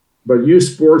 but youth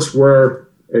sports where,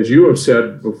 as you have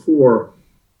said before,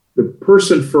 the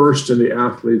person first and the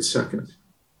athlete second.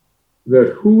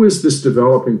 That who is this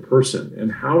developing person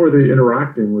and how are they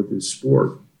interacting with this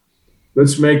sport?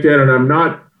 Let's make that, and I'm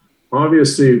not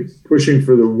obviously pushing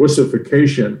for the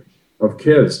wussification of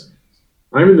kids.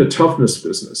 I'm in the toughness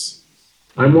business.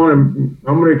 I'm going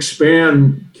to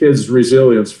expand kids'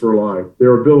 resilience for life,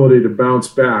 their ability to bounce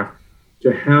back,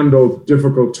 to handle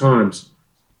difficult times.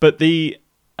 But the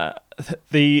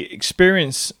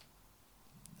experience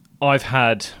I've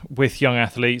had with young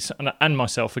athletes and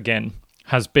myself again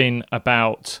has been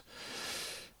about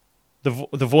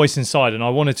the voice inside, and I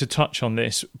wanted to touch on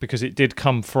this because it did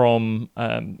come from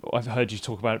I've heard you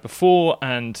talk about it before,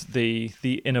 and the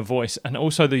inner voice, and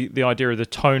also the idea of the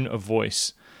tone of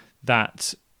voice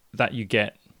that you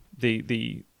get,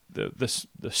 the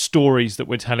stories that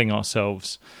we're telling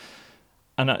ourselves.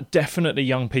 And definitely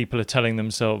young people are telling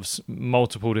themselves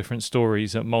multiple different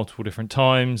stories at multiple different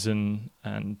times, and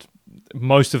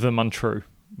most of them untrue,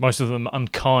 most of them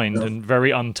unkind and very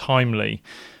untimely.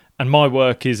 And my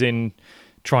work is in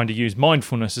trying to use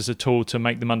mindfulness as a tool to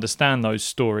make them understand those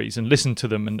stories and listen to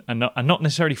them and not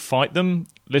necessarily fight them,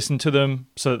 listen to them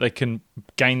so that they can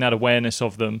gain that awareness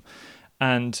of them.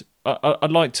 And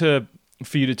I'd like for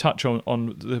you to touch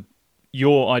on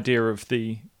your idea of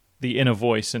the inner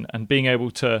voice and being able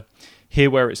to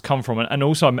hear where it's come from. And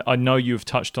also, I know you've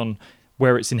touched on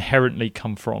where it's inherently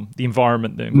come from, the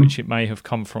environment in which it may have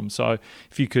come from. So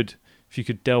if you could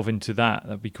delve into that,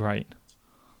 that'd be great.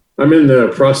 I'm in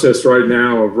the process right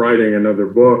now of writing another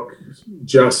book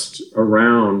just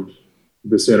around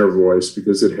this inner voice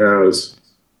because it has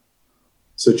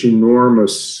such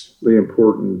enormously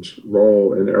important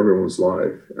role in everyone's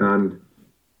life. And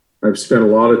I've spent a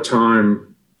lot of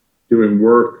time doing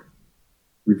work,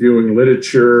 reviewing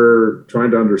literature,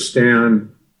 trying to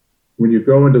understand when you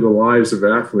go into the lives of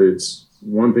athletes,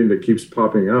 one thing that keeps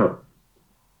popping up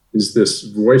is this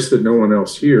voice that no one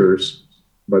else hears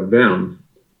but them.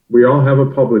 We all have a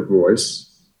public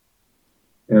voice,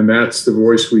 and that's the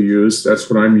voice we use. That's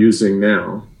what I'm using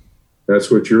now. That's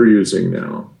what you're using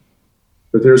now.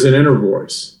 But there's an inner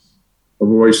voice, a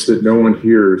voice that no one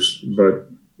hears but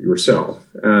yourself.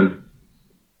 And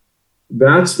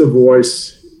that's the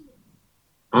voice.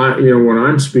 When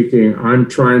I'm speaking, I'm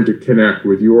trying to connect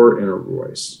with your inner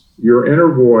voice. Your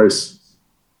inner voice,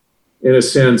 in a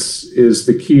sense, is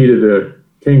the key to the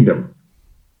kingdom.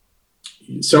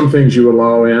 Some things you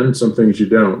allow in, some things you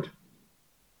don't.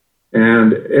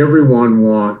 And everyone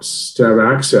wants to have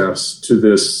access to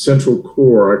this central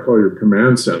core, I call your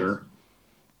command center.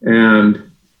 And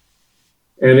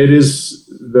it is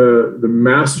the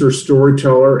master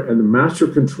storyteller and the master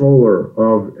controller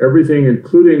of everything,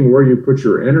 including where you put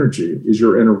your energy, is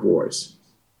your inner voice.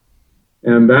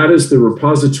 And that is the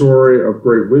repository of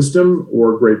great wisdom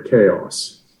or great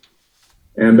chaos.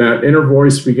 And that inner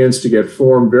voice begins to get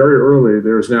formed very early.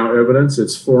 There's now evidence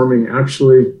it's forming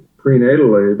actually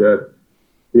prenatally, that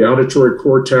the auditory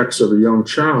cortex of a young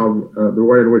child, the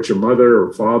way in which a mother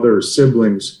or father or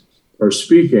siblings are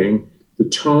speaking, the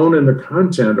tone and the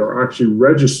content are actually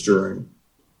registering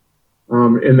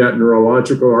in that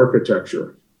neurological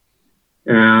architecture.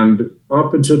 And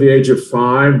up until the age of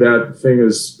 5, that thing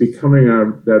is becoming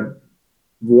that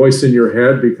voice in your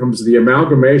head becomes the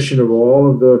amalgamation of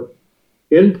all of the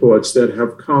inputs that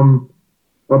have come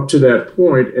up to that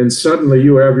point, and suddenly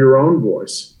you have your own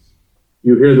voice.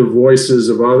 You hear the voices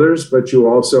of others, but you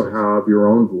also have your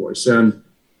own voice. And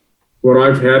what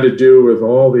I've had to do with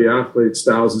all the athletes,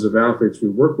 thousands of athletes we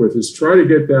work with, is try to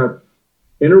get that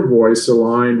inner voice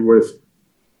aligned with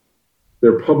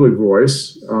their public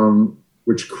voice,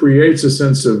 which creates a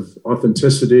sense of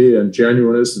authenticity and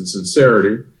genuineness and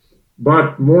sincerity.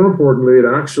 But more importantly, it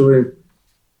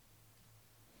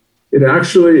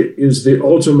actually is the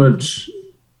ultimate,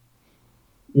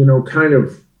 kind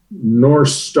of North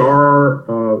Star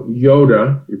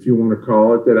Yoda, if you want to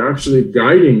call it, that actually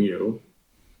guiding you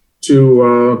to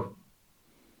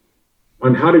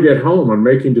on how to get home, on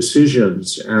making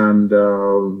decisions, and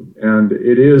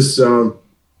it is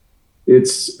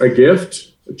it's a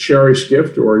gift, a cherished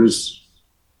gift, or it is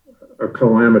a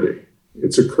calamity.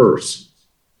 It's a curse,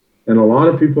 and a lot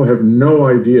of people have no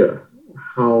idea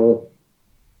how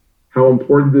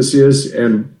important this is,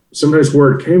 and sometimes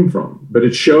where it came from. But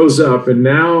it shows up, and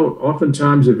now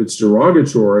oftentimes if it's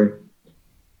derogatory,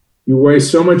 you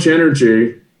waste so much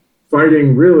energy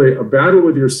fighting really a battle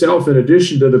with yourself in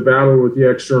addition to the battle with the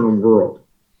external world.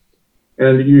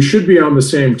 And you should be on the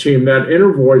same team. That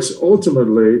inner voice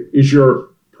ultimately is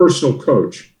your personal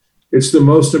coach. It's the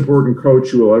most important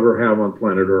coach you will ever have on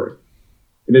planet Earth.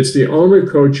 And it's the only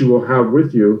coach you will have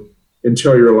with you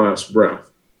until your last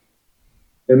breath.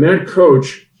 And that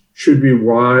coach should be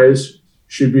wise,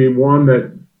 should be one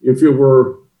that if it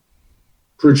were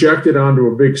projected onto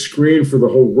a big screen for the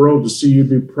whole world to see, you'd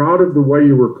be proud of the way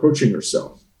you were coaching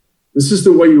yourself. This is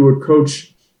the way you would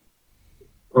coach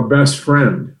a best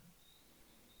friend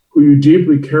who you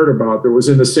deeply cared about that was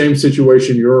in the same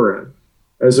situation you're in,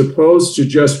 as opposed to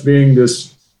just being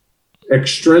this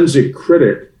extrinsic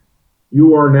critic.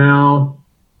 You are now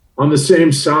on the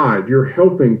same side. You're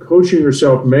helping, coaching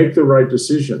yourself make the right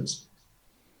decisions.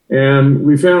 And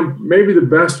we found maybe the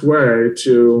best way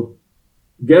to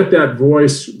get that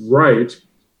voice right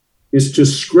is to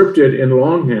script it in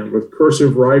longhand with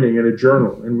cursive writing in a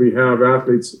journal. And we have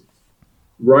athletes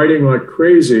writing like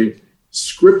crazy,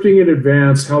 scripting in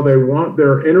advance how they want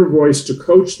their inner voice to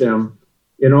coach them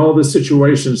in all the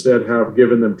situations that have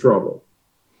given them trouble.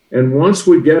 And once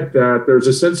we get that, there's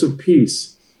a sense of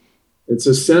peace. It's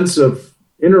a sense of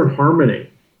inner harmony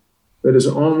that is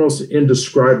almost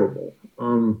indescribable.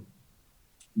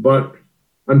 But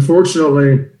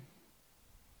unfortunately,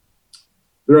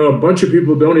 there are a bunch of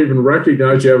people who don't even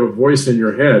recognize you have a voice in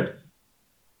your head.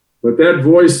 But that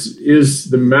voice is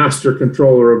the master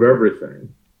controller of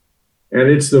everything. And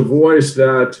it's the voice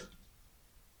that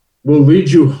will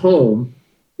lead you home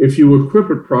if you equip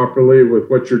it properly with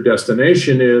what your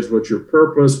destination is, what your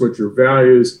purpose, what your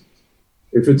values.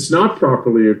 If it's not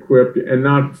properly equipped and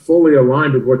not fully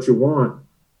aligned with what you want,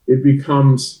 it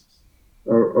becomes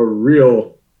a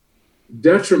real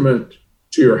detriment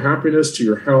to your happiness, to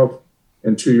your health,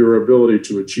 and to your ability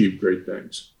to achieve great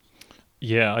things.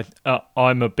 Yeah,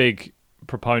 I'm a big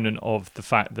proponent of the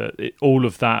fact that all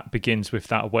of that begins with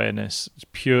that awareness. It's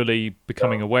purely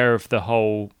becoming aware of the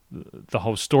whole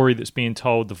story that's being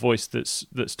told, the voice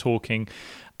that's talking,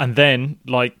 and then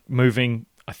like moving,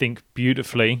 I think,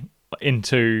 beautifully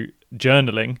into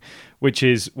journaling, which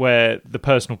is where the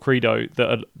personal credo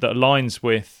that aligns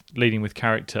with leading with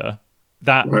character,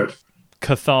 that Right.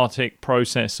 cathartic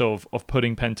process of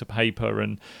putting pen to paper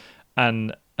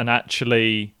and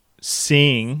actually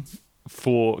seeing,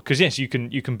 for, because yes, you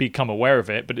can become aware of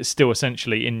it, but it's still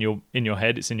essentially in your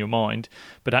head, it's in your mind,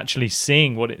 but actually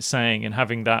seeing what it's saying and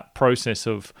having that process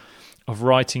of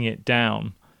writing it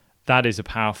down, that is a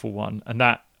powerful one. And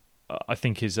that, I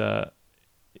think, is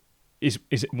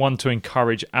one to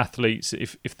encourage athletes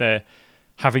if they're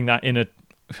having that inner,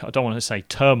 I don't want to say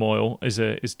turmoil is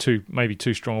maybe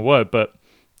too strong a word, but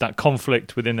that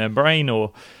conflict within their brain,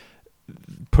 or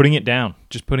putting it down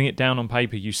on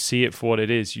paper. You see it for what it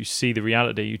is. You see the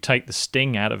reality. You take the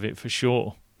sting out of it for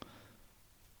sure.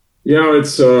 Yeah,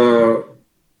 it's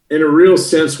in a real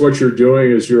sense, what you're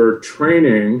doing is you're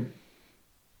training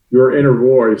your inner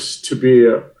voice to be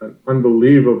an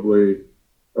unbelievably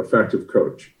effective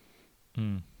coach.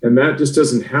 And that just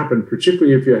doesn't happen,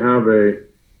 particularly if you have a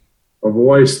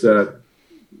voice that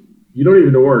you don't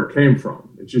even know where it came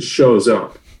from. It just shows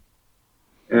up.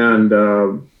 And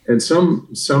some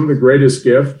of the greatest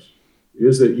gift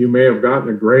is that you may have gotten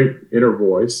a great inner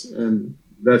voice, and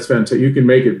that's fantastic. You can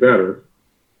make it better.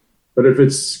 But if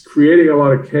it's creating a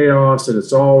lot of chaos and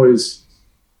it's always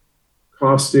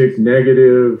caustic,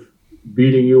 negative,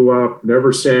 beating you up,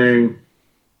 never saying,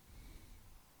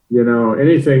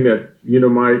 anything that,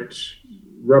 might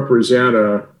represent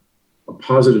a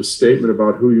positive statement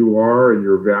about who you are and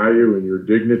your value and your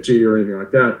dignity or anything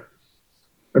like that.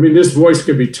 I mean, this voice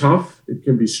can be tough. It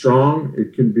can be strong.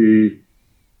 It can be,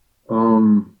 a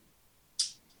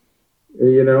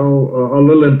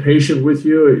little impatient with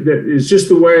you. It's just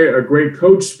the way a great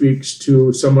coach speaks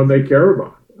to someone they care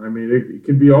about. I mean, it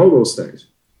can be all those things.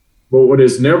 But what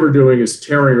it's never doing is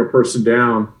tearing a person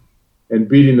down and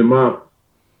beating them up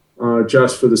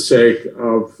just for the sake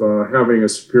of having a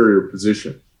superior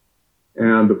position.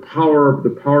 And the power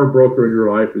broker in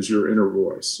your life is your inner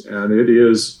voice. And it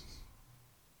is,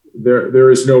 there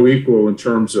is no equal in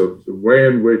terms of the way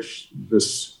in which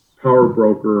this power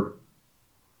broker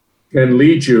can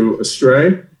lead you astray,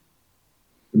 to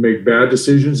make bad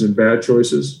decisions and bad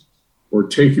choices, or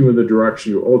take you in the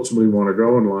direction you ultimately want to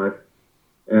go in life,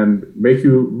 and make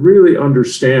you really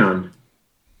understand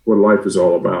what life is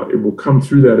all about. It will come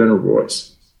through that inner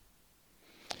voice.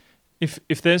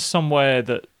 If there's somewhere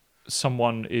that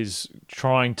someone is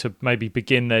trying to maybe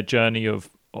begin their journey of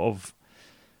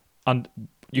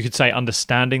you could say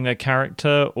understanding their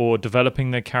character or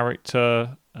developing their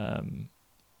character,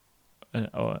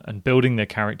 and building their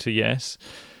character, yes,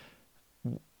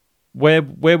 where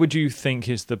would you think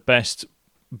is the best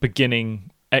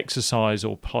beginning exercise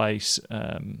or place,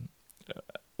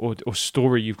 or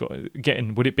story you've got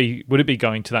getting? Would it be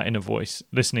going to that inner voice,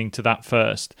 listening to that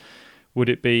first? Would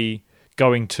it be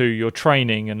going to your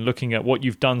training and looking at what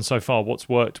you've done so far, what's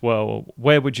worked well?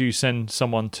 Where would you send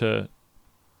someone to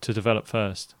develop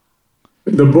first?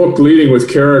 The book Leading with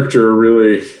Character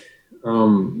really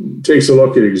takes a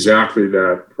look at exactly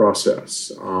that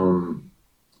process.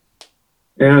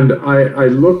 And I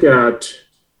look at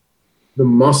the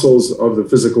muscles of the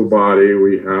physical body.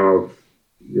 We have,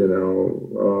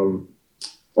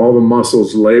 all the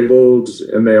muscles labeled,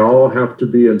 and they all have to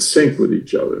be in sync with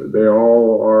each other. They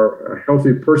all are a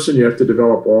healthy person. You have to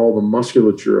develop all the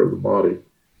musculature of the body.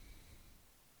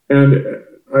 And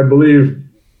I believe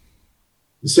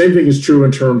the same thing is true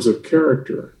in terms of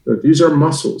character, that these are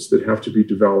muscles that have to be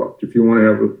developed. If you want to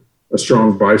have a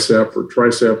strong bicep or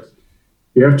tricep,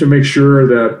 you have to make sure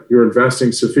that you're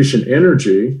investing sufficient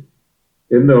energy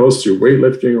in those through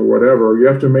weightlifting or whatever. You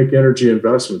have to make energy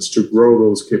investments to grow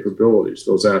those capabilities,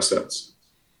 those assets.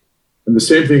 And the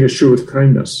same thing is true with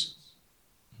kindness,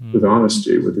 with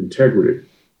honesty, with integrity.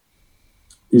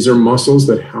 These are muscles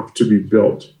that have to be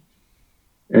built.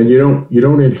 And you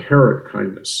don't inherit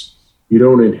kindness. You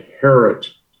don't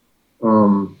inherit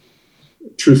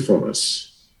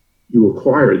truthfulness. You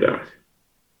acquire that.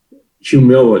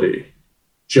 Humility,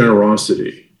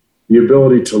 generosity, the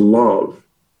ability to love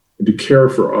and to care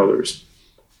for others.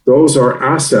 Those are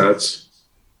assets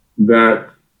that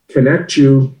connect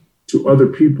you to other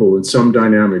people in some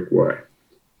dynamic way.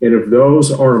 And if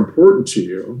those are important to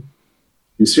you,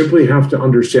 you simply have to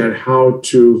understand how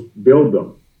to build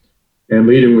them. And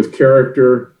leading with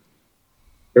character,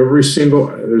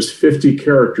 there's 50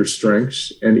 character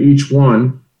strengths, and each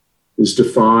one is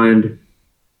defined,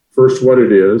 first what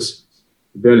it is,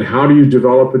 then how do you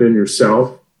develop it in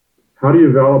yourself, how do you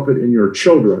develop it in your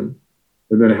children,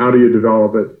 and then how do you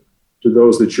develop it to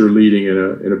those that you're leading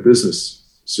in a business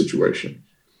situation.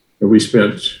 And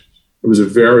it was a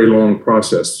very long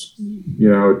process.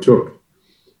 It took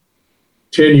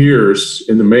 10 years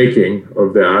in the making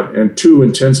of that and 2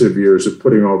 intensive years of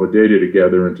putting all the data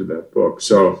together into that book.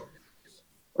 So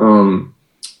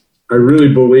I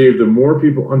really believe the more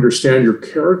people understand your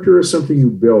character is something you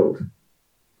build.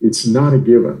 It's not a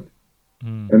given.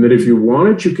 And that if you want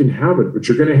it, you can have it, but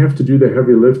you're going to have to do the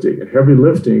heavy lifting. And heavy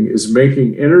lifting is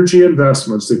making energy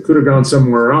investments that could have gone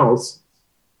somewhere else.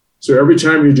 So every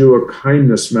time you do a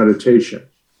kindness meditation,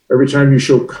 every time you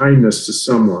show kindness to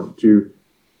someone, to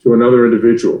another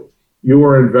individual, you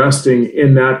are investing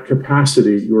in that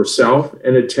capacity yourself,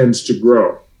 and it tends to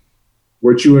grow.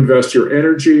 What you invest your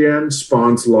energy in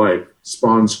spawns life,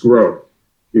 spawns growth.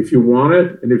 If you want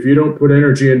it, and if you don't put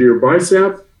energy into your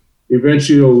bicep,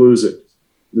 eventually you'll lose it.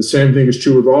 The same thing is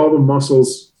true with all the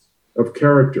muscles of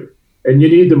character. And you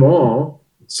need them all,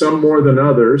 some more than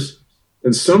others,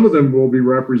 and some of them will be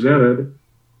represented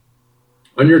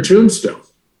on your tombstone.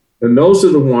 And those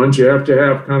are the ones you have to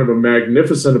have kind of a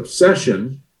magnificent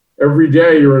obsession. Every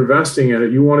day you're investing in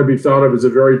it. You want to be thought of as a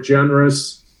very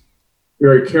generous,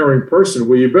 very caring person.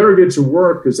 Well, you better get to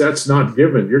work because that's not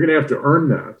given. You're going to have to earn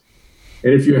that.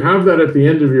 And if you have that at the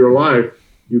end of your life,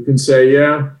 you can say,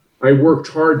 yeah, I worked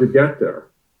hard to get there.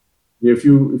 If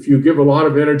you give a lot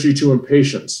of energy to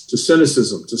impatience, to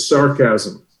cynicism, to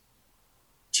sarcasm,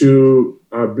 to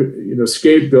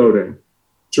scapegoating,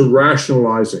 to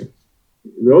rationalizing,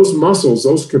 those muscles,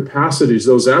 those capacities,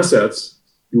 those assets,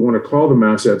 you want to call them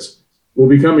assets, will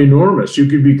become enormous. You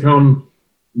could become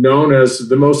known as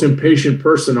the most impatient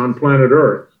person on planet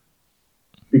Earth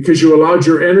because you allowed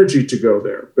your energy to go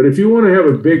there. But if you want to have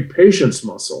a big patience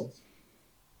muscle,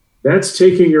 that's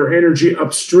taking your energy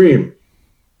upstream.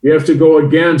 You have to go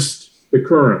against the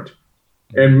current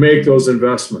and make those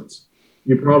investments.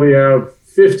 You probably have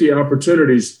 50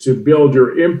 opportunities to build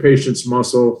your impatience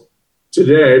muscle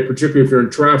today, particularly if you're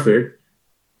in traffic.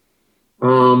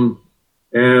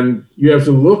 And you have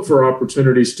to look for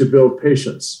opportunities to build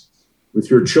patience with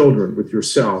your children, with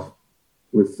yourself,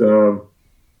 with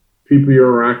people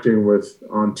you're interacting with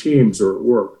on teams or at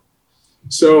work.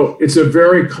 So it's a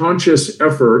very conscious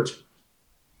effort.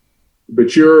 But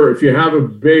if you have a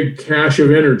big cache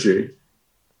of energy,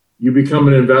 you become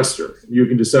an investor. You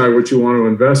can decide what you want to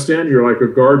invest in. You're like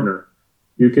a gardener.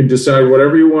 You can decide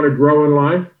whatever you want to grow in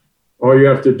life. All you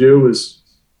have to do is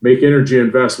make energy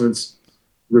investments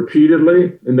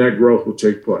repeatedly, and that growth will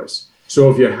take place.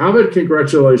 So if you have it,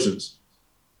 congratulations.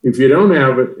 If you don't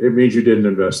have it, it means you didn't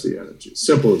invest the energy.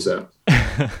 Simple as that.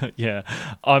 Yeah,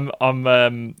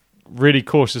 I'm really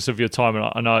cautious of your time,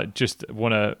 and I just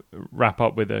want to wrap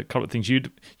up with a couple of things. You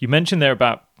mentioned there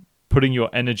about putting your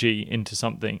energy into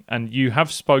something, and you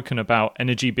have spoken about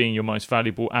energy being your most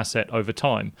valuable asset over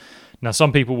time. Now,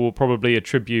 some people will probably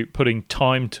attribute putting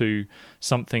time to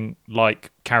something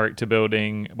like character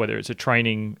building, whether it's a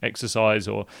training exercise,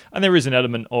 and there is an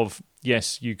element of,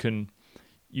 yes, you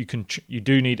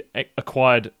do need to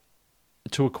acquire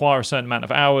a certain amount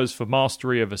of hours for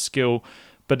mastery of a skill.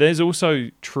 But there's also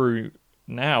true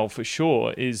now for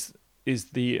sure is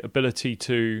the ability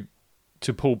to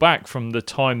pull back from the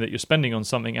time that you're spending on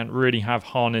something and really have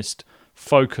harnessed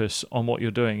focus on what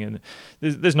you're doing. And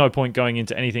there's no point going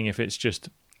into anything if it's just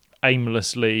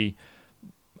aimlessly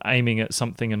aiming at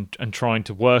something and trying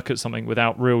to work at something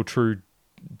without real true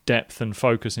depth and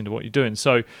focus into what you're doing.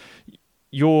 So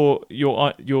your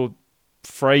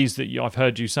phrase that I've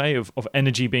heard you say of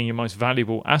energy being your most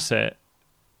valuable asset,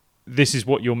 this is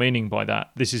what you're meaning by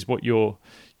that. This is what you're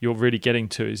really getting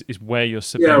to is where you're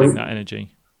spending that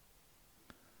energy.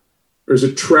 There's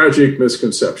a tragic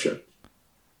misconception.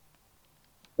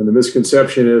 And the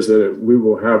misconception is that we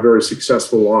will have very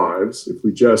successful lives if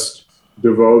we just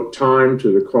devote time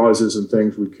to the causes and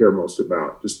things we care most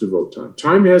about. Just devote time.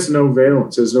 Time has no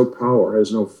valence, has no power,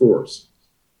 has no force.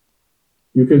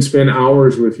 You can spend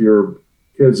hours with your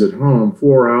kids at home,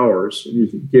 4 hours, and you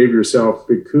gave yourself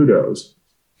big kudos.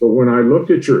 But when I looked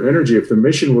at your energy, if the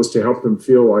mission was to help them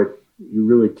feel like you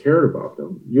really cared about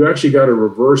them, you actually got a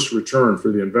reverse return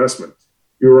for the investment.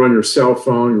 You were on your cell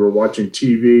phone, you were watching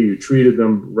TV, you treated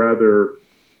them rather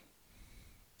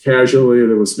casually.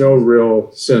 There was no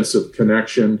real sense of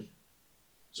connection.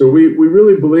 So we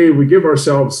really believe we give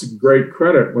ourselves great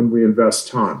credit when we invest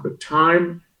time. But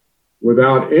time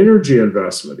without energy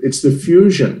investment, it's the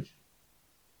fusion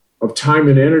of time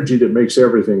and energy that makes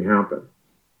everything happen.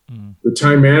 The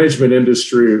time management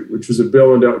industry, which was a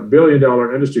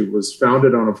billion-dollar industry, was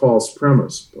founded on a false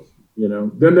premise.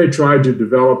 Then they tried to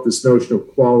develop this notion of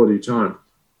quality time.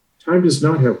 Time does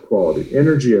not have quality.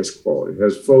 Energy has quality. It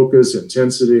has focus,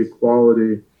 intensity,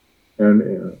 quality,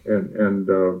 and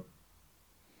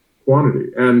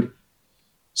quantity. And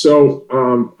so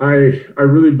I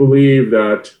really believe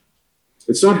that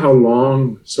It's not how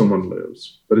long someone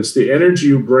lives, but it's the energy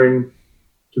you bring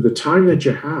to the time that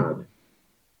you had,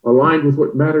 aligned with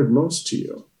what mattered most to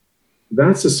you.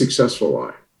 That's a successful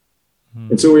life.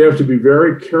 And so we have to be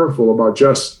very careful about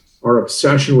just our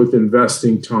obsession with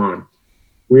investing time.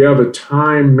 We have a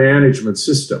time management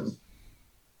system.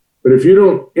 But if you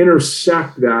don't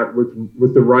intersect that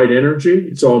with the right energy,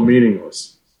 it's all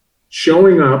meaningless.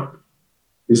 Showing up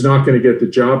is not going to get the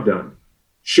job done.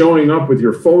 Showing up with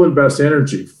your full and best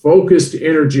energy, focused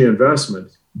energy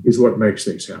investment, is what makes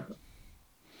things happen.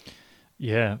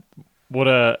 Yeah, what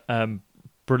a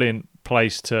brilliant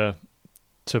place to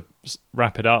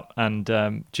wrap it up.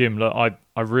 And Jim, look,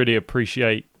 I really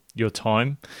appreciate your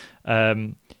time.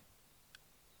 I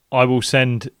will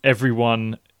send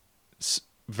everyone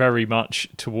very much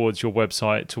towards your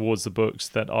website, towards the books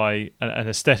that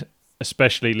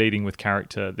especially Leading with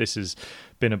Character. This has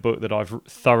been a book that I've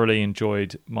thoroughly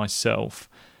enjoyed myself.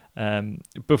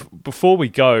 Before we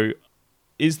go,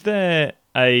 is there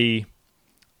a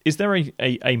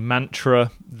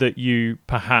mantra that you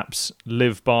perhaps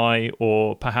live by,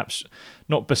 or perhaps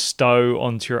not bestow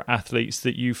onto your athletes,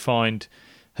 that you find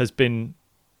has been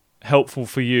helpful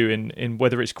for you in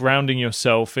whether it's grounding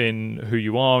yourself in who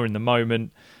you are in the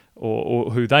moment,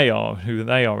 or who they are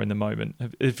in the moment?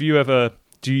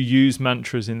 Do you use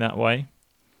mantras in that way?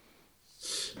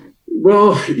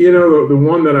 Well, the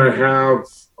one that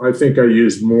I think I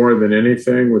use more than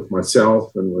anything with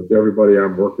myself and with everybody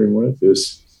I'm working with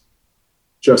is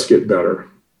just get better.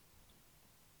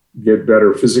 Get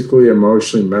better physically,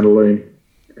 emotionally, mentally,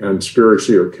 and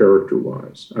spiritually or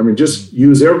character-wise. I mean, just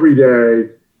use every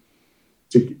day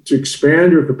to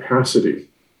expand your capacity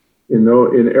in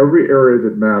every area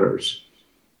that matters.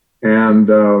 And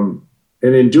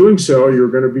in doing so,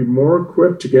 you're going to be more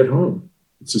equipped to get home.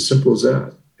 It's as simple as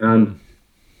that. And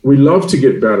we love to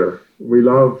get better. We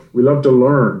love to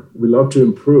learn. We love to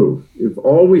improve. If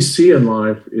all we see in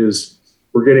life is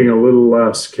we're getting a little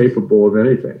less capable of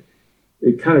anything,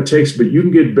 it kind of takes, but you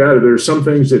can get better. There's some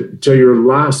things that till your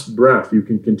last breath, you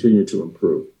can continue to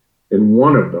improve. And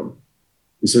one of them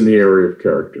is in the area of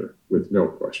character, with no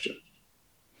question.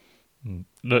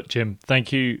 Look, Jim,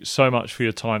 thank you so much for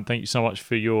your time. Thank you so much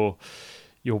for your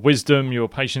wisdom, your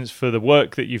patience, for the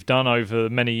work that you've done over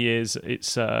many years.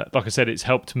 It's like I said, it's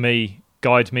helped me,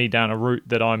 guide me down a route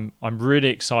that I'm really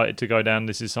excited to go down.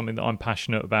 This is something that I'm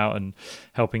passionate about, and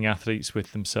helping athletes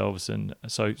with themselves. And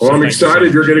so I'm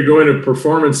excited you're going to go into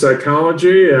performance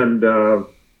psychology, and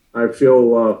I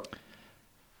feel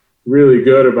really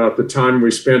good about the time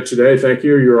we spent today. Thank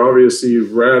you.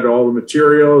 You've read all the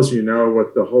materials, you know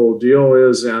what the whole deal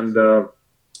is, and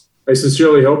I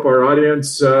sincerely hope our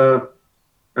audience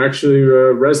actually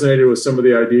resonated with some of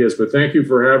the ideas. But thank you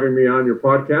for having me on your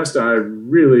podcast. I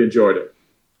really enjoyed it.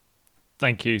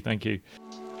 Thank you.